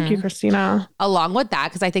 Thank you, Hmm. Christina. Along with that,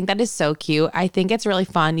 because I think that is so cute. I think it's really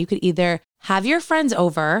fun. You could either have your friends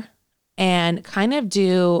over and kind of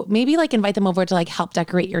do maybe like invite them over to like help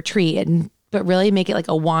decorate your tree and but really make it like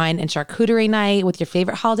a wine and charcuterie night with your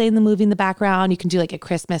favorite holiday in the movie in the background. You can do like a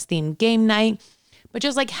Christmas themed game night. But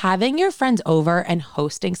just like having your friends over and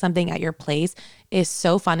hosting something at your place is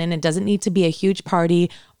so fun. And it doesn't need to be a huge party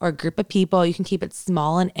or a group of people. You can keep it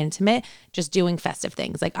small and intimate, just doing festive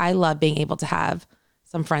things. Like I love being able to have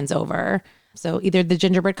some friends over. So either the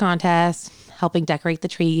gingerbread contest, helping decorate the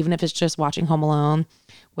tree, even if it's just watching Home Alone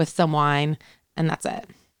with some wine, and that's it.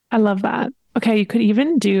 I love that. Okay, you could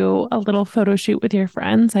even do a little photo shoot with your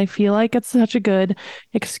friends. I feel like it's such a good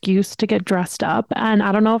excuse to get dressed up. And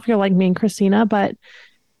I don't know if you're like me and Christina, but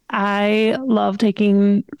I love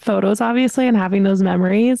taking photos, obviously, and having those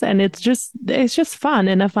memories. And it's just fun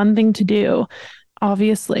and a fun thing to do.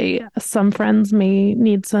 Obviously, some friends may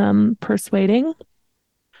need some persuading,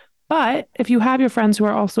 but if you have your friends who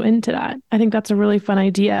are also into that, I think that's a really fun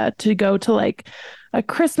idea to go to like a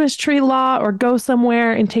Christmas tree lot or go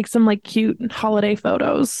somewhere and take some like cute holiday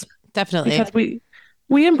photos Definitely. because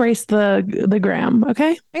we embrace the gram,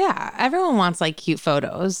 okay? Yeah, everyone wants like cute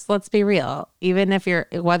photos. Let's be real. Even if you're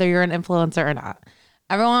whether you're an influencer or not.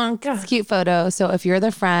 Everyone wants Yeah. cute photos. So if you're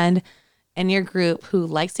the friend in your group who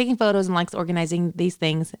likes taking photos and likes organizing these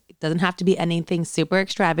things, it doesn't have to be anything super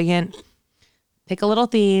extravagant. Pick a little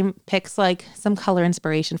theme, picks like some color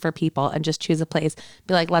inspiration for people and just choose a place.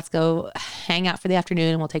 Be like, let's go hang out for the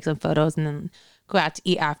afternoon. We'll take some photos and then go out to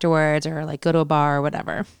eat afterwards or like go to a bar or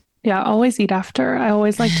whatever. Yeah, always eat after. I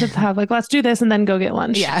always like to have like, let's do this and then go get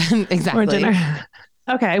lunch Yeah, or exactly. dinner.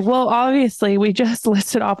 Okay, well, obviously, we just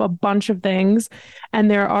listed off a bunch of things,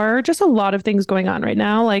 and there are just a lot of things going on right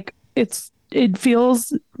now. Like, it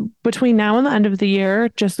feels between now and the end of the year,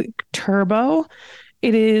 just turbo.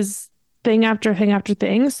 It is thing after thing after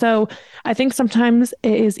thing. So I think sometimes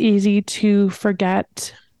it is easy to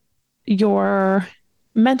forget your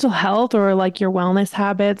mental health or like your wellness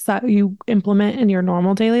habits that you implement in your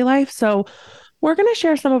normal daily life. So, we're going to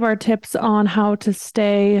share some of our tips on how to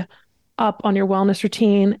stay up on your wellness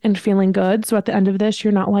routine and feeling good. So, at the end of this,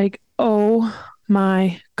 you're not like, oh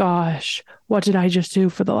my gosh, what did I just do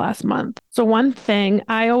for the last month? So, one thing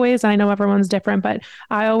I know everyone's different, but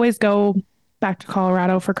I always go back to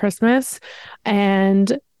Colorado for Christmas.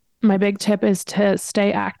 And my big tip is to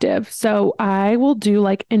stay active. So I will do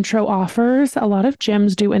like intro offers. A lot of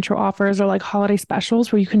gyms do intro offers or like holiday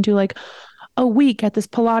specials where you can do like a week at this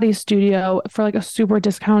Pilates studio for like a super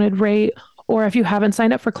discounted rate. Or if you haven't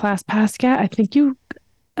signed up for ClassPass yet,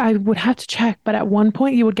 I would have to check, but at one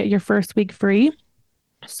point you would get your first week free.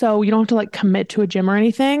 So you don't have to like commit to a gym or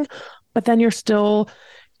anything, but then you're still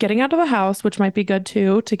getting out of the house, which might be good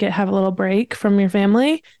too, to have a little break from your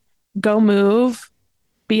family. Go move,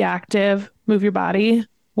 be active, move your body.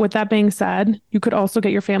 With that being said, you could also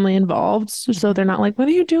get your family involved. So they're Mhm. not like, what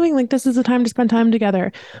are you doing? Like, this is the time to spend time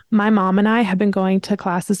together. My mom and I have been going to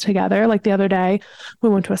classes together. Like the other day, we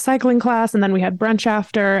went to a cycling class and then we had brunch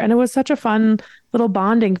after. And it was such a fun little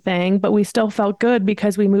bonding thing, but we still felt good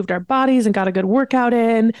because we moved our bodies and got a good workout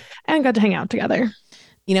in and got to hang out together.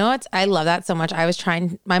 You know what? I love that so much.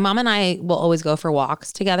 My mom and I will always go for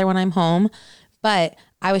walks together when I'm home, but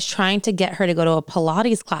I was trying to get her to go to a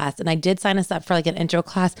Pilates class and I did sign us up for like an intro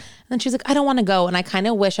class. And then she was like, I don't want to go. And I kind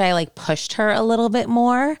of wish I like pushed her a little bit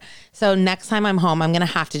more. So next time I'm home, I'm going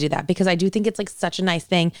to have to do that because I do think it's like such a nice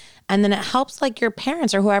thing. And then it helps like your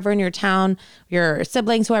parents or whoever in your town, your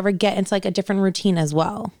siblings, whoever get into like a different routine as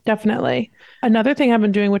well. Definitely. Another thing I've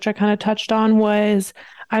been doing, which I kind of touched on, was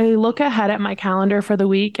I look ahead at my calendar for the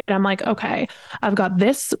week and I'm like, okay, I've got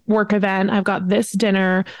this work event, I've got this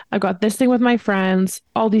dinner, I've got this thing with my friends,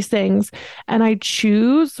 all these things. And I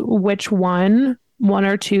choose which one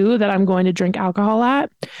or two that I'm going to drink alcohol at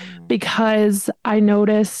Mm. because I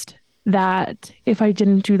noticed. that if I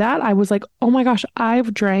didn't do that, I was like, oh my gosh,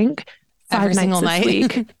 I've drank Every 5 nights single this night.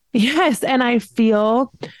 week. Yes. And I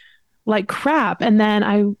feel like crap. And then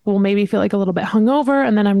I will maybe feel like a little bit hungover.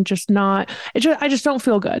 And then I'm just not, I just don't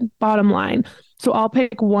feel good, bottom line. So I'll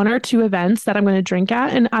pick one or two events that I'm going to drink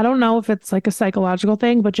at. And I don't know if it's like a psychological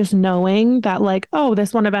thing, but just knowing that, like, oh,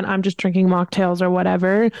 this one event, I'm just drinking mocktails or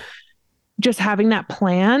whatever, just having that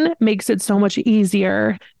plan makes it so much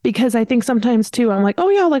easier because I think sometimes too, I'm like, oh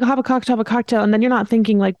yeah, like I'll have a cocktail. And then you're not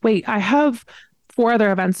thinking like, wait, I have four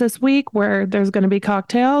other events this week where there's going to be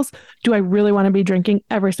cocktails. Do I really want to be drinking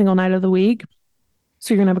every single night of the week?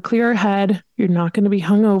 So you're going to have a clearer head. You're not going to be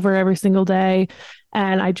hungover every single day.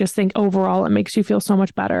 And I just think overall, it makes you feel so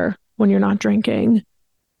much better when you're not drinking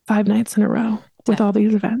 5 nights in a row with all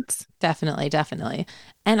these events. Definitely, definitely.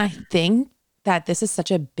 And I think that this is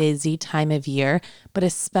such a busy time of year, but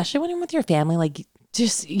especially when you're with your family, like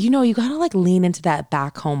just, you got to like lean into that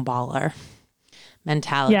back home baller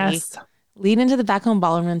mentality. Yes. Lean into the back home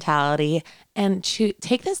baller mentality and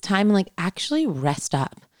take this time and like actually rest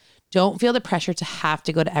up. Don't feel the pressure to have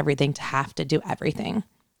to go to everything, to have to do everything.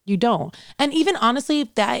 You don't. And even honestly,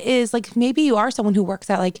 if that is like, maybe you are someone who works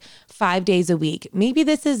out like 5 days a week. Maybe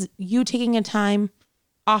this is you taking a time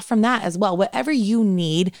off from that as well. Whatever you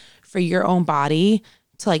need for your own body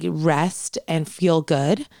to like rest and feel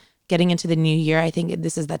good getting into the new year, I think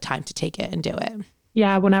this is the time to take it and do it.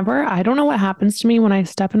 Yeah, whenever I don't know what happens to me when I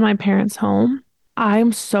step in my parents' home.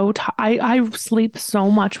 I'm so I sleep so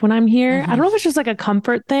much when I'm here. I Mm-hmm. don't know if it's just like a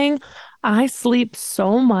comfort thing. I sleep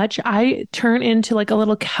so much. I turn into like a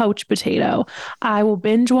little couch potato. I will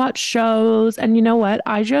binge watch shows. And you know what?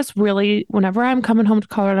 I just really, whenever I'm coming home to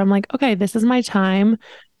Colorado, I'm like, okay, this is my time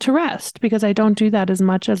to rest because I don't do that as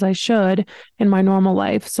much as I should in my normal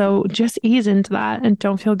life. So just ease into that and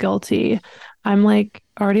don't feel guilty. I'm like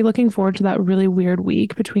already looking forward to that really weird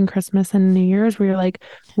week between Christmas and New Year's where you're like,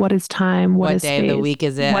 what is time? What What is day of the space? week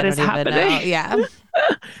is it? I What is don't even know. happening? Yeah.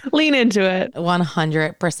 Lean into it.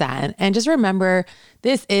 100%. And just remember,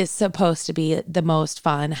 this is supposed to be the most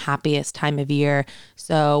fun, happiest time of year.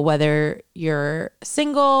 So whether you're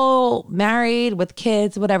single, married, with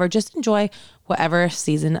kids, whatever, just enjoy whatever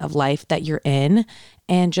season of life that you're in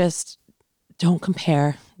and just don't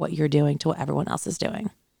compare what you're doing to what everyone else is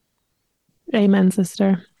doing. Amen,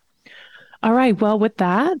 sister. All right. Well, with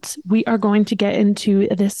that, we are going to get into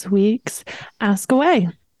this week's Ask Away.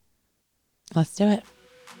 Let's do it.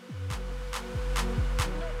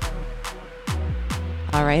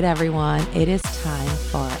 All right, everyone. It is time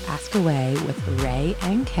for Ask Away with Ray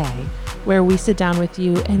and Kay, where we sit down with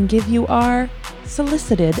you and give you our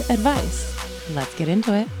solicited advice. Let's get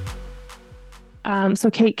into it.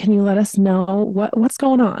 So, Kate, can you let us know what's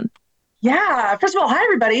going on? Yeah. First of all, hi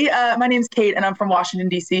everybody. My name's Kate, and I'm from Washington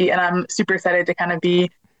D.C. and I'm super excited to kind of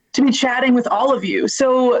be chatting with all of you.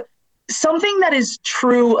 So, something that is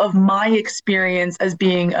true of my experience as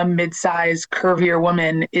being a mid-sized, curvier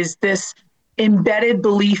woman is this embedded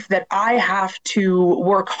belief that I have to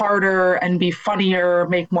work harder and be funnier,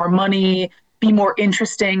 make more money, be more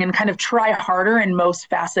interesting, and kind of try harder in most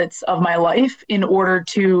facets of my life in order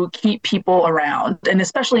to keep people around. And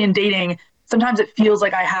especially in dating, sometimes it feels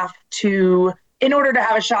like I have to, in order to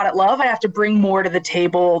have a shot at love, I have to bring more to the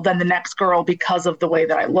table than the next girl because of the way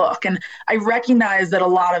that I look. And I recognize that a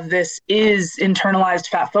lot of this is internalized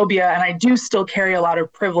fat phobia, and I do still carry a lot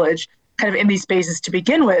of privilege kind of in these spaces to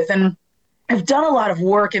begin with. And I've done a lot of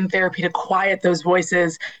work in therapy to quiet those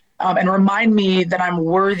voices and remind me that I'm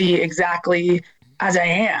worthy exactly as I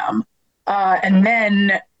am. And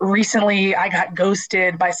then recently I got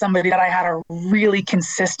ghosted by somebody that I had a really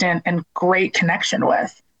consistent and great connection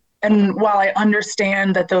with. And while I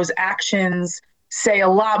understand that those actions say a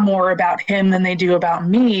lot more about him than they do about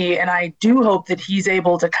me, and I do hope that he's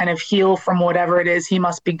able to kind of heal from whatever it is he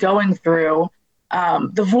must be going through,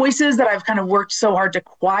 the voices that I've kind of worked so hard to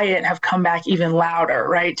quiet have come back even louder,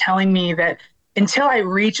 right? Telling me that until I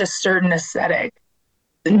reach a certain aesthetic,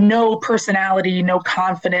 no personality, no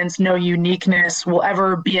confidence, no uniqueness will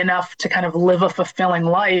ever be enough to kind of live a fulfilling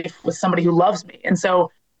life with somebody who loves me. And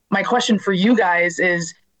so my question for you guys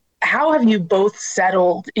is, how have you both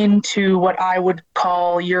settled into what I would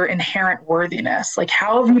call your inherent worthiness? Like,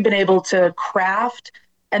 how have you been able to craft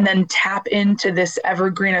and then tap into this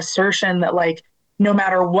evergreen assertion that, like, no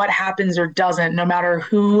matter what happens or doesn't, no matter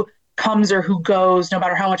who comes or who goes, no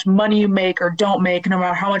matter how much money you make or don't make, no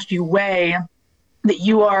matter how much you weigh, that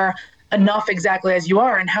you are enough exactly as you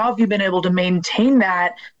are? And how have you been able to maintain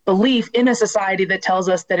that belief in a society that tells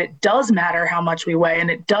us that it does matter how much we weigh,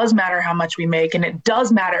 and it does matter how much we make, and it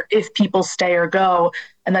does matter if people stay or go,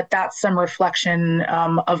 and that's some reflection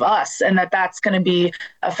of us, and that's going to be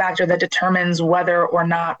a factor that determines whether or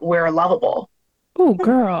not we're lovable. Oh,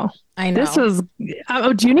 girl. I This know. is,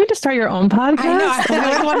 oh, do you need to start your own podcast? I know.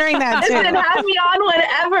 I was wondering that too. Listen, have me on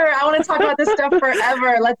whenever. I want to talk about this stuff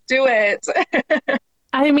forever. Let's do it.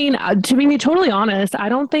 I mean, to be totally honest, I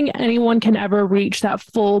don't think anyone can ever reach that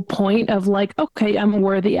full point of like, okay, I'm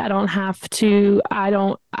worthy. I don't have to,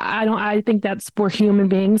 I think that's for human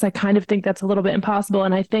beings. I kind of think that's a little bit impossible.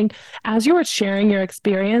 And I think as you were sharing your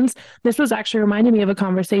experience, this was actually reminding me of a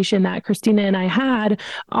conversation that Christina and I had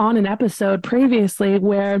on an episode previously,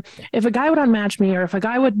 where if a guy would unmatch me or if a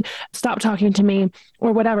guy would stop talking to me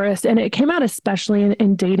or whatever, and it came out especially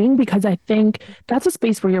in dating, because I think that's a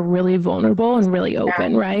space where you're really vulnerable and really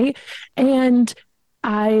open, right? And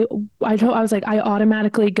I was like, I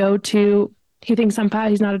automatically go to, he thinks I'm fat,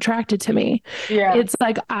 he's not attracted to me. Yeah. It's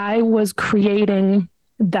like I was creating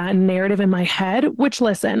that narrative in my head, which,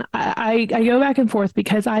 listen, I go back and forth,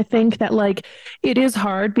 because I think that like it is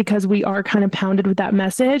hard because we are kind of pounded with that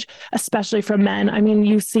message, especially from men. I mean,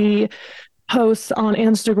 you see posts on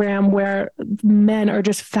Instagram where men are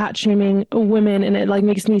just fat shaming women, and it like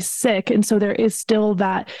makes me sick. And so there is still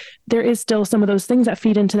some of those things that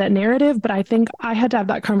feed into that narrative. But I think I had to have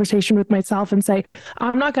that conversation with myself and say,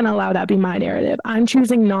 I'm not going to allow that be my narrative. I'm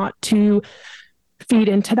choosing not to feed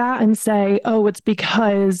into that and say, oh, it's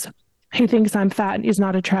because he thinks I'm fat and is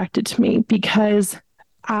not attracted to me. Because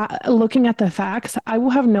looking at the facts, I will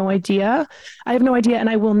have no idea. I have no idea, and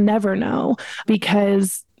I will never know,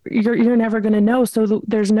 because you're never going to know. So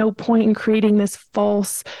there's no point in creating this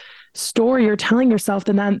false story you're telling yourself,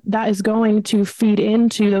 then that is going to feed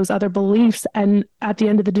into those other beliefs, and at the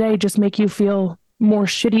end of the day just make you feel more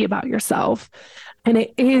shitty about yourself. And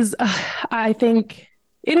it is I think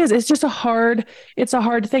it's just a hard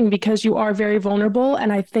thing, because you are very vulnerable.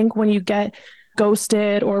 And I think when you get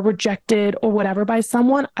ghosted or rejected or whatever by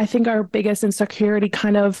someone, I think our biggest insecurity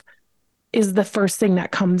kind of is the first thing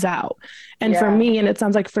that comes out. And for me, and it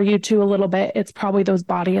sounds like for you too a little bit, it's probably those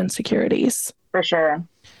body insecurities. For sure.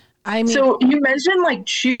 I mean, so you mentioned like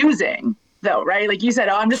choosing though, right? Like you said,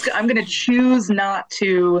 oh, I'm going to choose not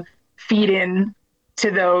to feed in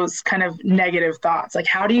to those kind of negative thoughts. Like,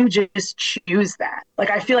 how do you just choose that? Like,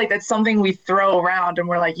 I feel like that's something we throw around and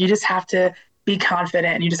we're like, you just have to be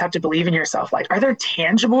confident and you just have to believe in yourself. Like, are there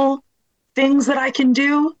tangible things that I can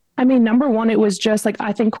do? I mean, number one, it was just like,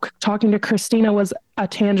 I think talking to Christina was a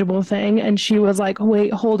tangible thing. And she was like,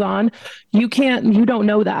 wait, hold on. You don't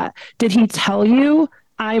know that. Did he tell you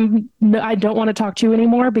I don't want to talk to you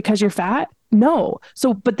anymore because you're fat? No.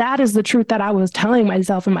 So, but that is the truth that I was telling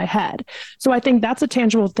myself in my head. So I think that's a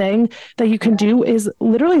tangible thing that you can do, is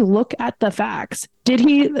literally look at the facts. Did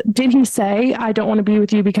he say, I don't want to be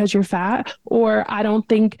with you because you're fat? Or I don't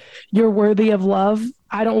think you're worthy of love.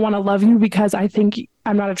 I don't want to love you because I think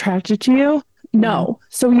I'm not attracted to you. No.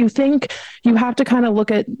 So you think you have to kind of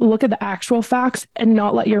look at the actual facts and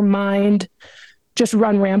not let your mind just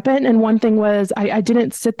run rampant. And one thing was, I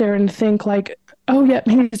didn't sit there and think like, oh, yeah,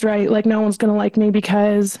 he's right. Like, no one's going to like me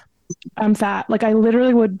because I'm fat. Like, I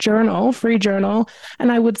literally would free journal,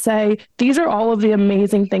 and I would say, these are all of the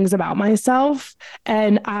amazing things about myself.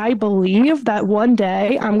 And I believe that one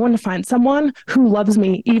day I'm going to find someone who loves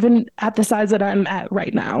me, even at the size that I'm at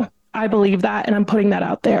right now. I believe that, and I'm putting that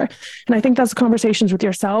out there. And I think that's conversations with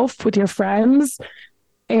yourself, with your friends.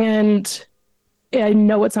 And I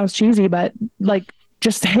know it sounds cheesy, but like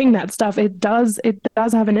just saying that stuff, it does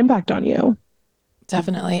have an impact on you.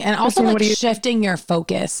 Definitely. And also like shifting your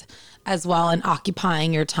focus as well and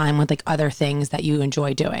occupying your time with like other things that you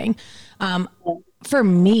enjoy doing. For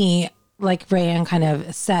me, like Rayanne kind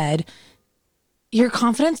of said, your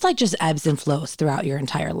confidence like just ebbs and flows throughout your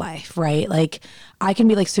entire life, right? Like I can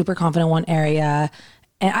be like super confident in one area,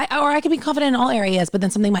 and I can be confident in all areas, but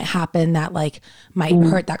then something might happen that like might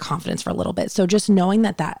hurt that confidence for a little bit. So just knowing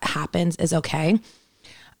that happens is okay.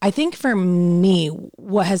 I think for me,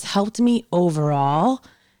 what has helped me overall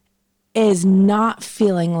is not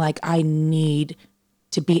feeling like I need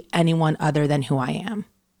to be anyone other than who I am.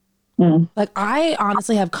 Like I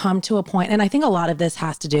honestly have come to a point, and I think a lot of this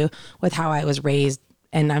has to do with how I was raised.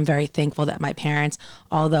 And I'm very thankful that my parents,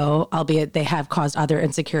 albeit they have caused other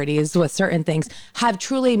insecurities with certain things, have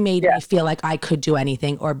truly made me feel like I could do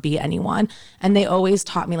anything or be anyone. And they always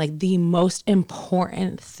taught me like the most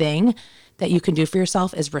important thing that you can do for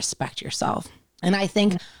yourself is respect yourself. And I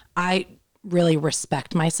think I really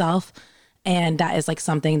respect myself. And that is like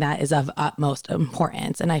something that is of utmost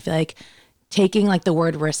importance. And I feel like taking like the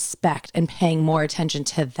word respect and paying more attention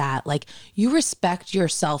to that, like you respect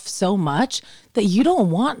yourself so much that you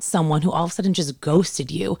don't want someone who all of a sudden just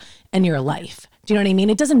ghosted you in your life. Do you know what I mean?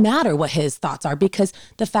 It doesn't matter what his thoughts are, because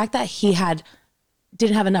the fact that he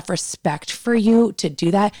didn't have enough respect for you to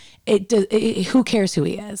do that, who cares who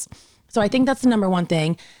he is? So I think that's the number one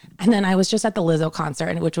thing. And then I was just at the Lizzo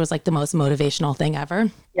concert, which was like the most motivational thing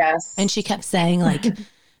ever. Yes. And she kept saying, like,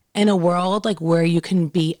 in a world like where you can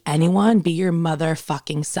be anyone, be your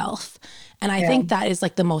motherfucking self. And I think that is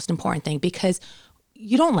like the most important thing, because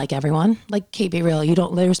you don't like everyone. Like, Kate, be real.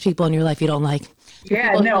 There's people in your life you don't like. Yeah,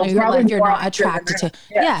 People no, in your probably life you're more not often than attracted to. not.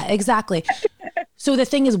 Yeah. Yeah, exactly. So the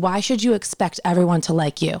thing is, why should you expect everyone to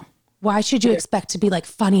like you? Why should you expect to be like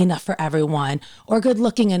funny enough for everyone, or good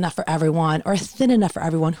looking enough for everyone, or thin enough for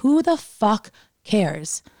everyone? Who the fuck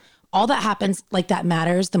cares? All that happens, like, that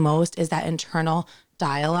matters the most is that internal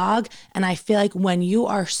dialogue. And I feel like when you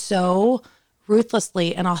are so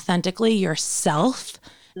ruthlessly and authentically yourself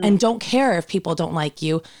and don't care if people don't like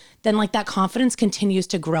you, then like that confidence continues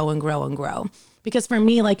to grow and grow and grow. Because for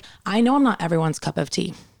me, like, I know I'm not everyone's cup of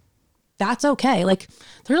tea. That's okay. Like,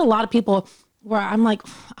 there's a lot of people where I'm like,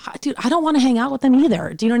 dude, I don't want to hang out with them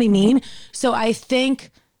either. Do you know what I mean? So I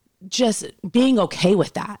think just being okay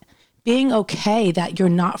with that, being okay that you're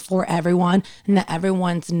not for everyone and that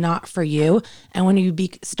everyone's not for you. And when you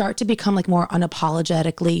start to become like more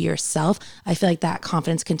unapologetically yourself, I feel like that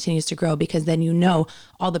confidence continues to grow, because then you know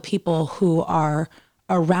all the people who are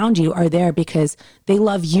around you are there because they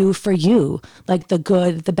love you for you, like the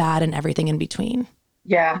good, the bad, and everything in between.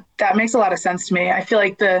 Yeah, that makes a lot of sense to me. I feel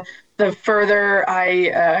like the further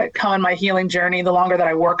I come in my healing journey, the longer that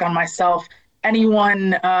I work on myself,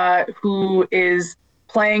 anyone who is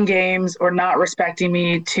playing games or not respecting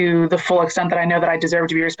me to the full extent that I know that I deserve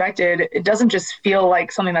to be respected, it doesn't just feel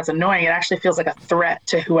like something that's annoying. It actually feels like a threat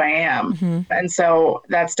to who I am. Mm-hmm. And so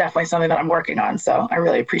that's definitely something that I'm working on. So I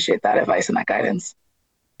really appreciate that advice and that guidance.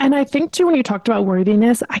 And I think too, when you talked about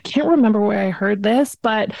worthiness, I can't remember where I heard this,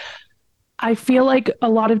 but I feel like a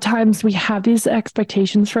lot of times we have these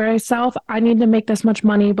expectations for ourselves. I need to make this much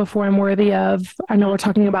money before I'm worthy of, I know we're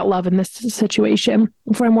talking about love in this situation,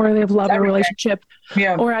 before I'm worthy of love or relationship,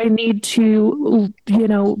 Yeah. or I need to,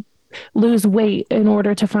 lose weight in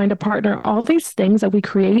order to find a partner, all these things that we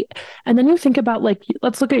create. And then you think about, like,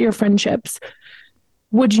 let's look at your friendships.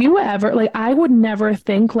 Would you ever, like, I would never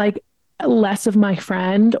think like less of my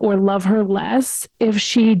friend or love her less if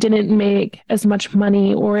she didn't make as much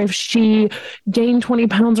money, or if she gained 20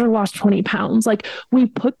 pounds or lost 20 pounds. Like, we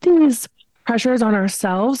put these pressures on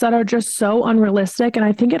ourselves that are just so unrealistic. And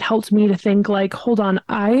I think it helps me to think, like, hold on,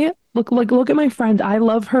 look at my friend. I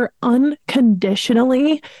love her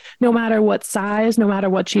unconditionally, no matter what size, no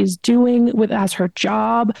matter what she's doing with as her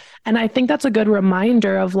job. And I think that's a good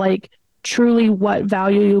reminder of, like, truly what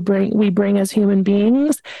value we bring as human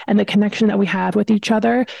beings, and the connection that we have with each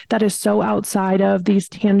other that is so outside of these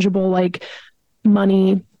tangible, like,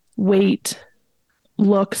 money, weight,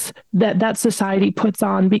 looks that society puts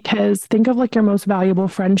on. Because think of, like, your most valuable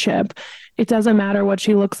friendship. It doesn't matter what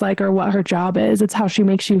she looks like or what her job is. It's how she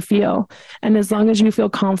makes you feel. And as long as you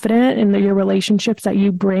feel confident in your relationships, that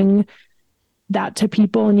you bring that to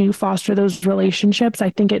people and you foster those relationships, I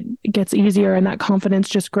think it gets easier, and that confidence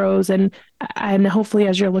just grows. And hopefully,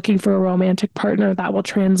 as you're looking for a romantic partner, that will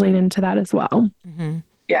translate into that as well. Mm-hmm.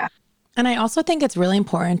 Yeah. And I also think it's really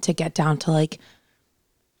important to get down to, like,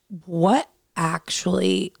 what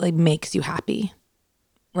actually, like, makes you happy,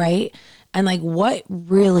 right? And, like, what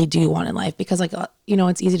really do you want in life? Because, like,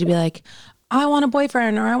 it's easy to be like, I want a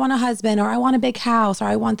boyfriend, or I want a husband, or I want a big house, or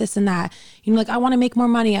I want this and that. Like, I want to make more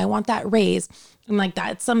money. I want that raise. And, like,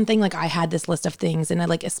 that's something, like, I had this list of things. And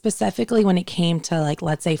like, specifically when it came to, like,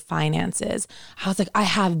 let's say finances, I was like, I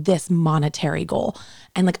have this monetary goal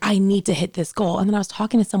and, like, I need to hit this goal. And then I was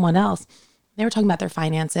talking to someone else. They were talking about their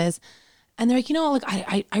finances. And they're like,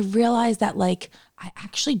 like, I realized that, like, I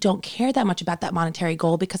actually don't care that much about that monetary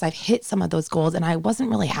goal, because I've hit some of those goals and I wasn't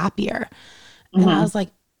really happier. Mm-hmm. And I was like,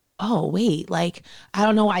 oh, wait, like, I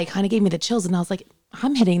don't know why, it kind of gave me the chills. And I was like,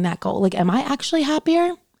 I'm hitting that goal. Like, am I actually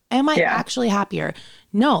happier? Am I actually happier?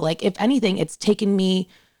 No, like, if anything, it's taken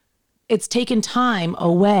time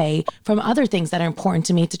away from other things that are important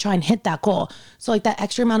to me to try and hit that goal. So, like, that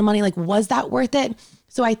extra amount of money, like, was that worth it?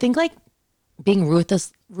 So I think, like, being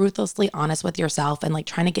ruthlessly honest with yourself, and, like,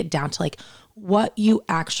 trying to get down to, like, what you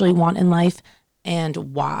actually want in life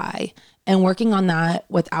and why, and working on that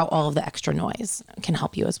without all of the extra noise can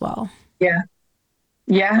help you as well. Yeah.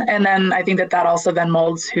 Yeah. And then I think that also then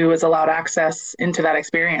molds who is allowed access into that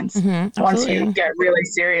experience. Mm-hmm, once you get really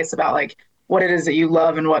serious about, like, what it is that you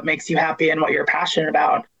love and what makes you happy and what you're passionate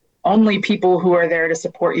about, only people who are there to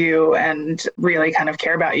support you and really kind of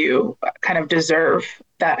care about you kind of deserve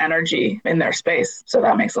that energy in their space. So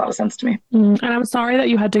that makes a lot of sense to me. And I'm sorry that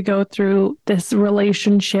you had to go through this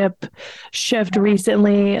relationship shift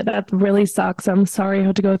recently. That really sucks. I'm sorry you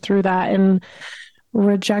had to go through that. And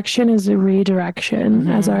rejection is a redirection,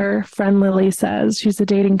 as our friend Lily says. She's a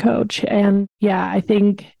dating coach. And yeah, I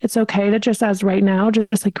think it's okay to just, as right now,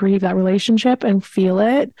 just like grieve that relationship and feel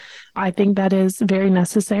it. I think that is very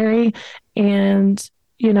necessary. And,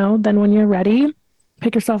 you know, then when you're ready,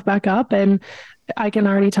 pick yourself back up. And I can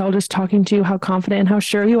already tell just talking to you how confident and how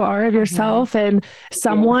sure you are of yourself. And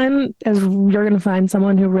someone is, you're going to find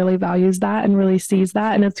someone who really values that and really sees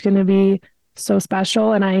that. And it's going to be so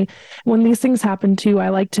special. And when these things happen too, I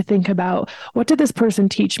like to think about, what did this person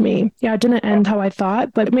teach me? Yeah, it didn't end how I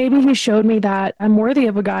thought, but maybe he showed me that I'm worthy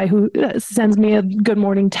of a guy who sends me a good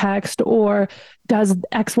morning text or does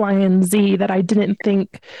X, Y, and Z that I didn't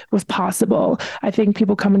think was possible. I think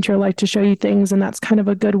people come into your life to show you things, and that's kind of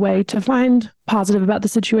a good way to find positive about the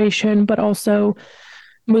situation, but also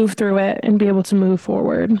move through it and be able to move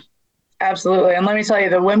forward. Absolutely. And let me tell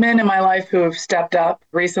you, the women in my life who have stepped up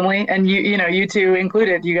recently, and you two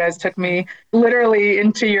included, you guys took me literally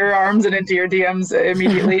into your arms and into your DMs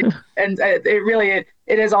immediately. And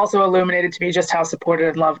it has also illuminated to me just how supported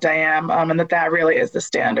and loved I am, and that really is the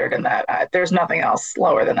standard, and that there's nothing else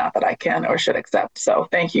lower than that I can or should accept. So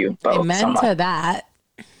thank you both so much. To that.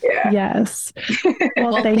 Yeah. Yes.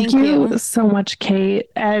 Well, thank you so much, Kate.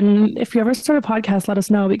 And if you ever start a podcast, let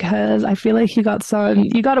us know, because I feel like you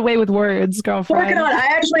got away with words, girlfriend. I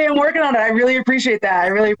actually am working on it. I really appreciate that.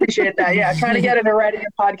 Yeah. Trying to get into writing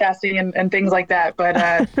and podcasting and things like that. But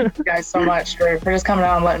thank you guys so much for just coming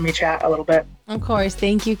on and letting me chat a little bit. Of course.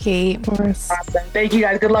 Thank you, Kate. Of course. Awesome. Thank you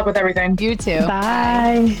guys. Good luck with everything. You too.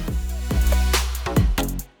 Bye.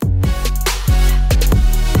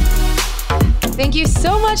 Thank you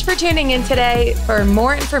so much for tuning in today. For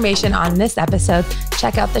more information on this episode,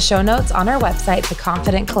 check out the show notes on our website,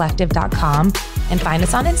 theconfidentcollective.com, and find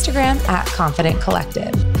us on Instagram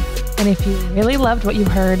 @confidentcollective. And if you really loved what you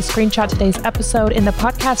heard, screenshot today's episode in the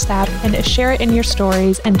podcast app and share it in your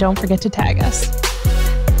stories, and don't forget to tag us.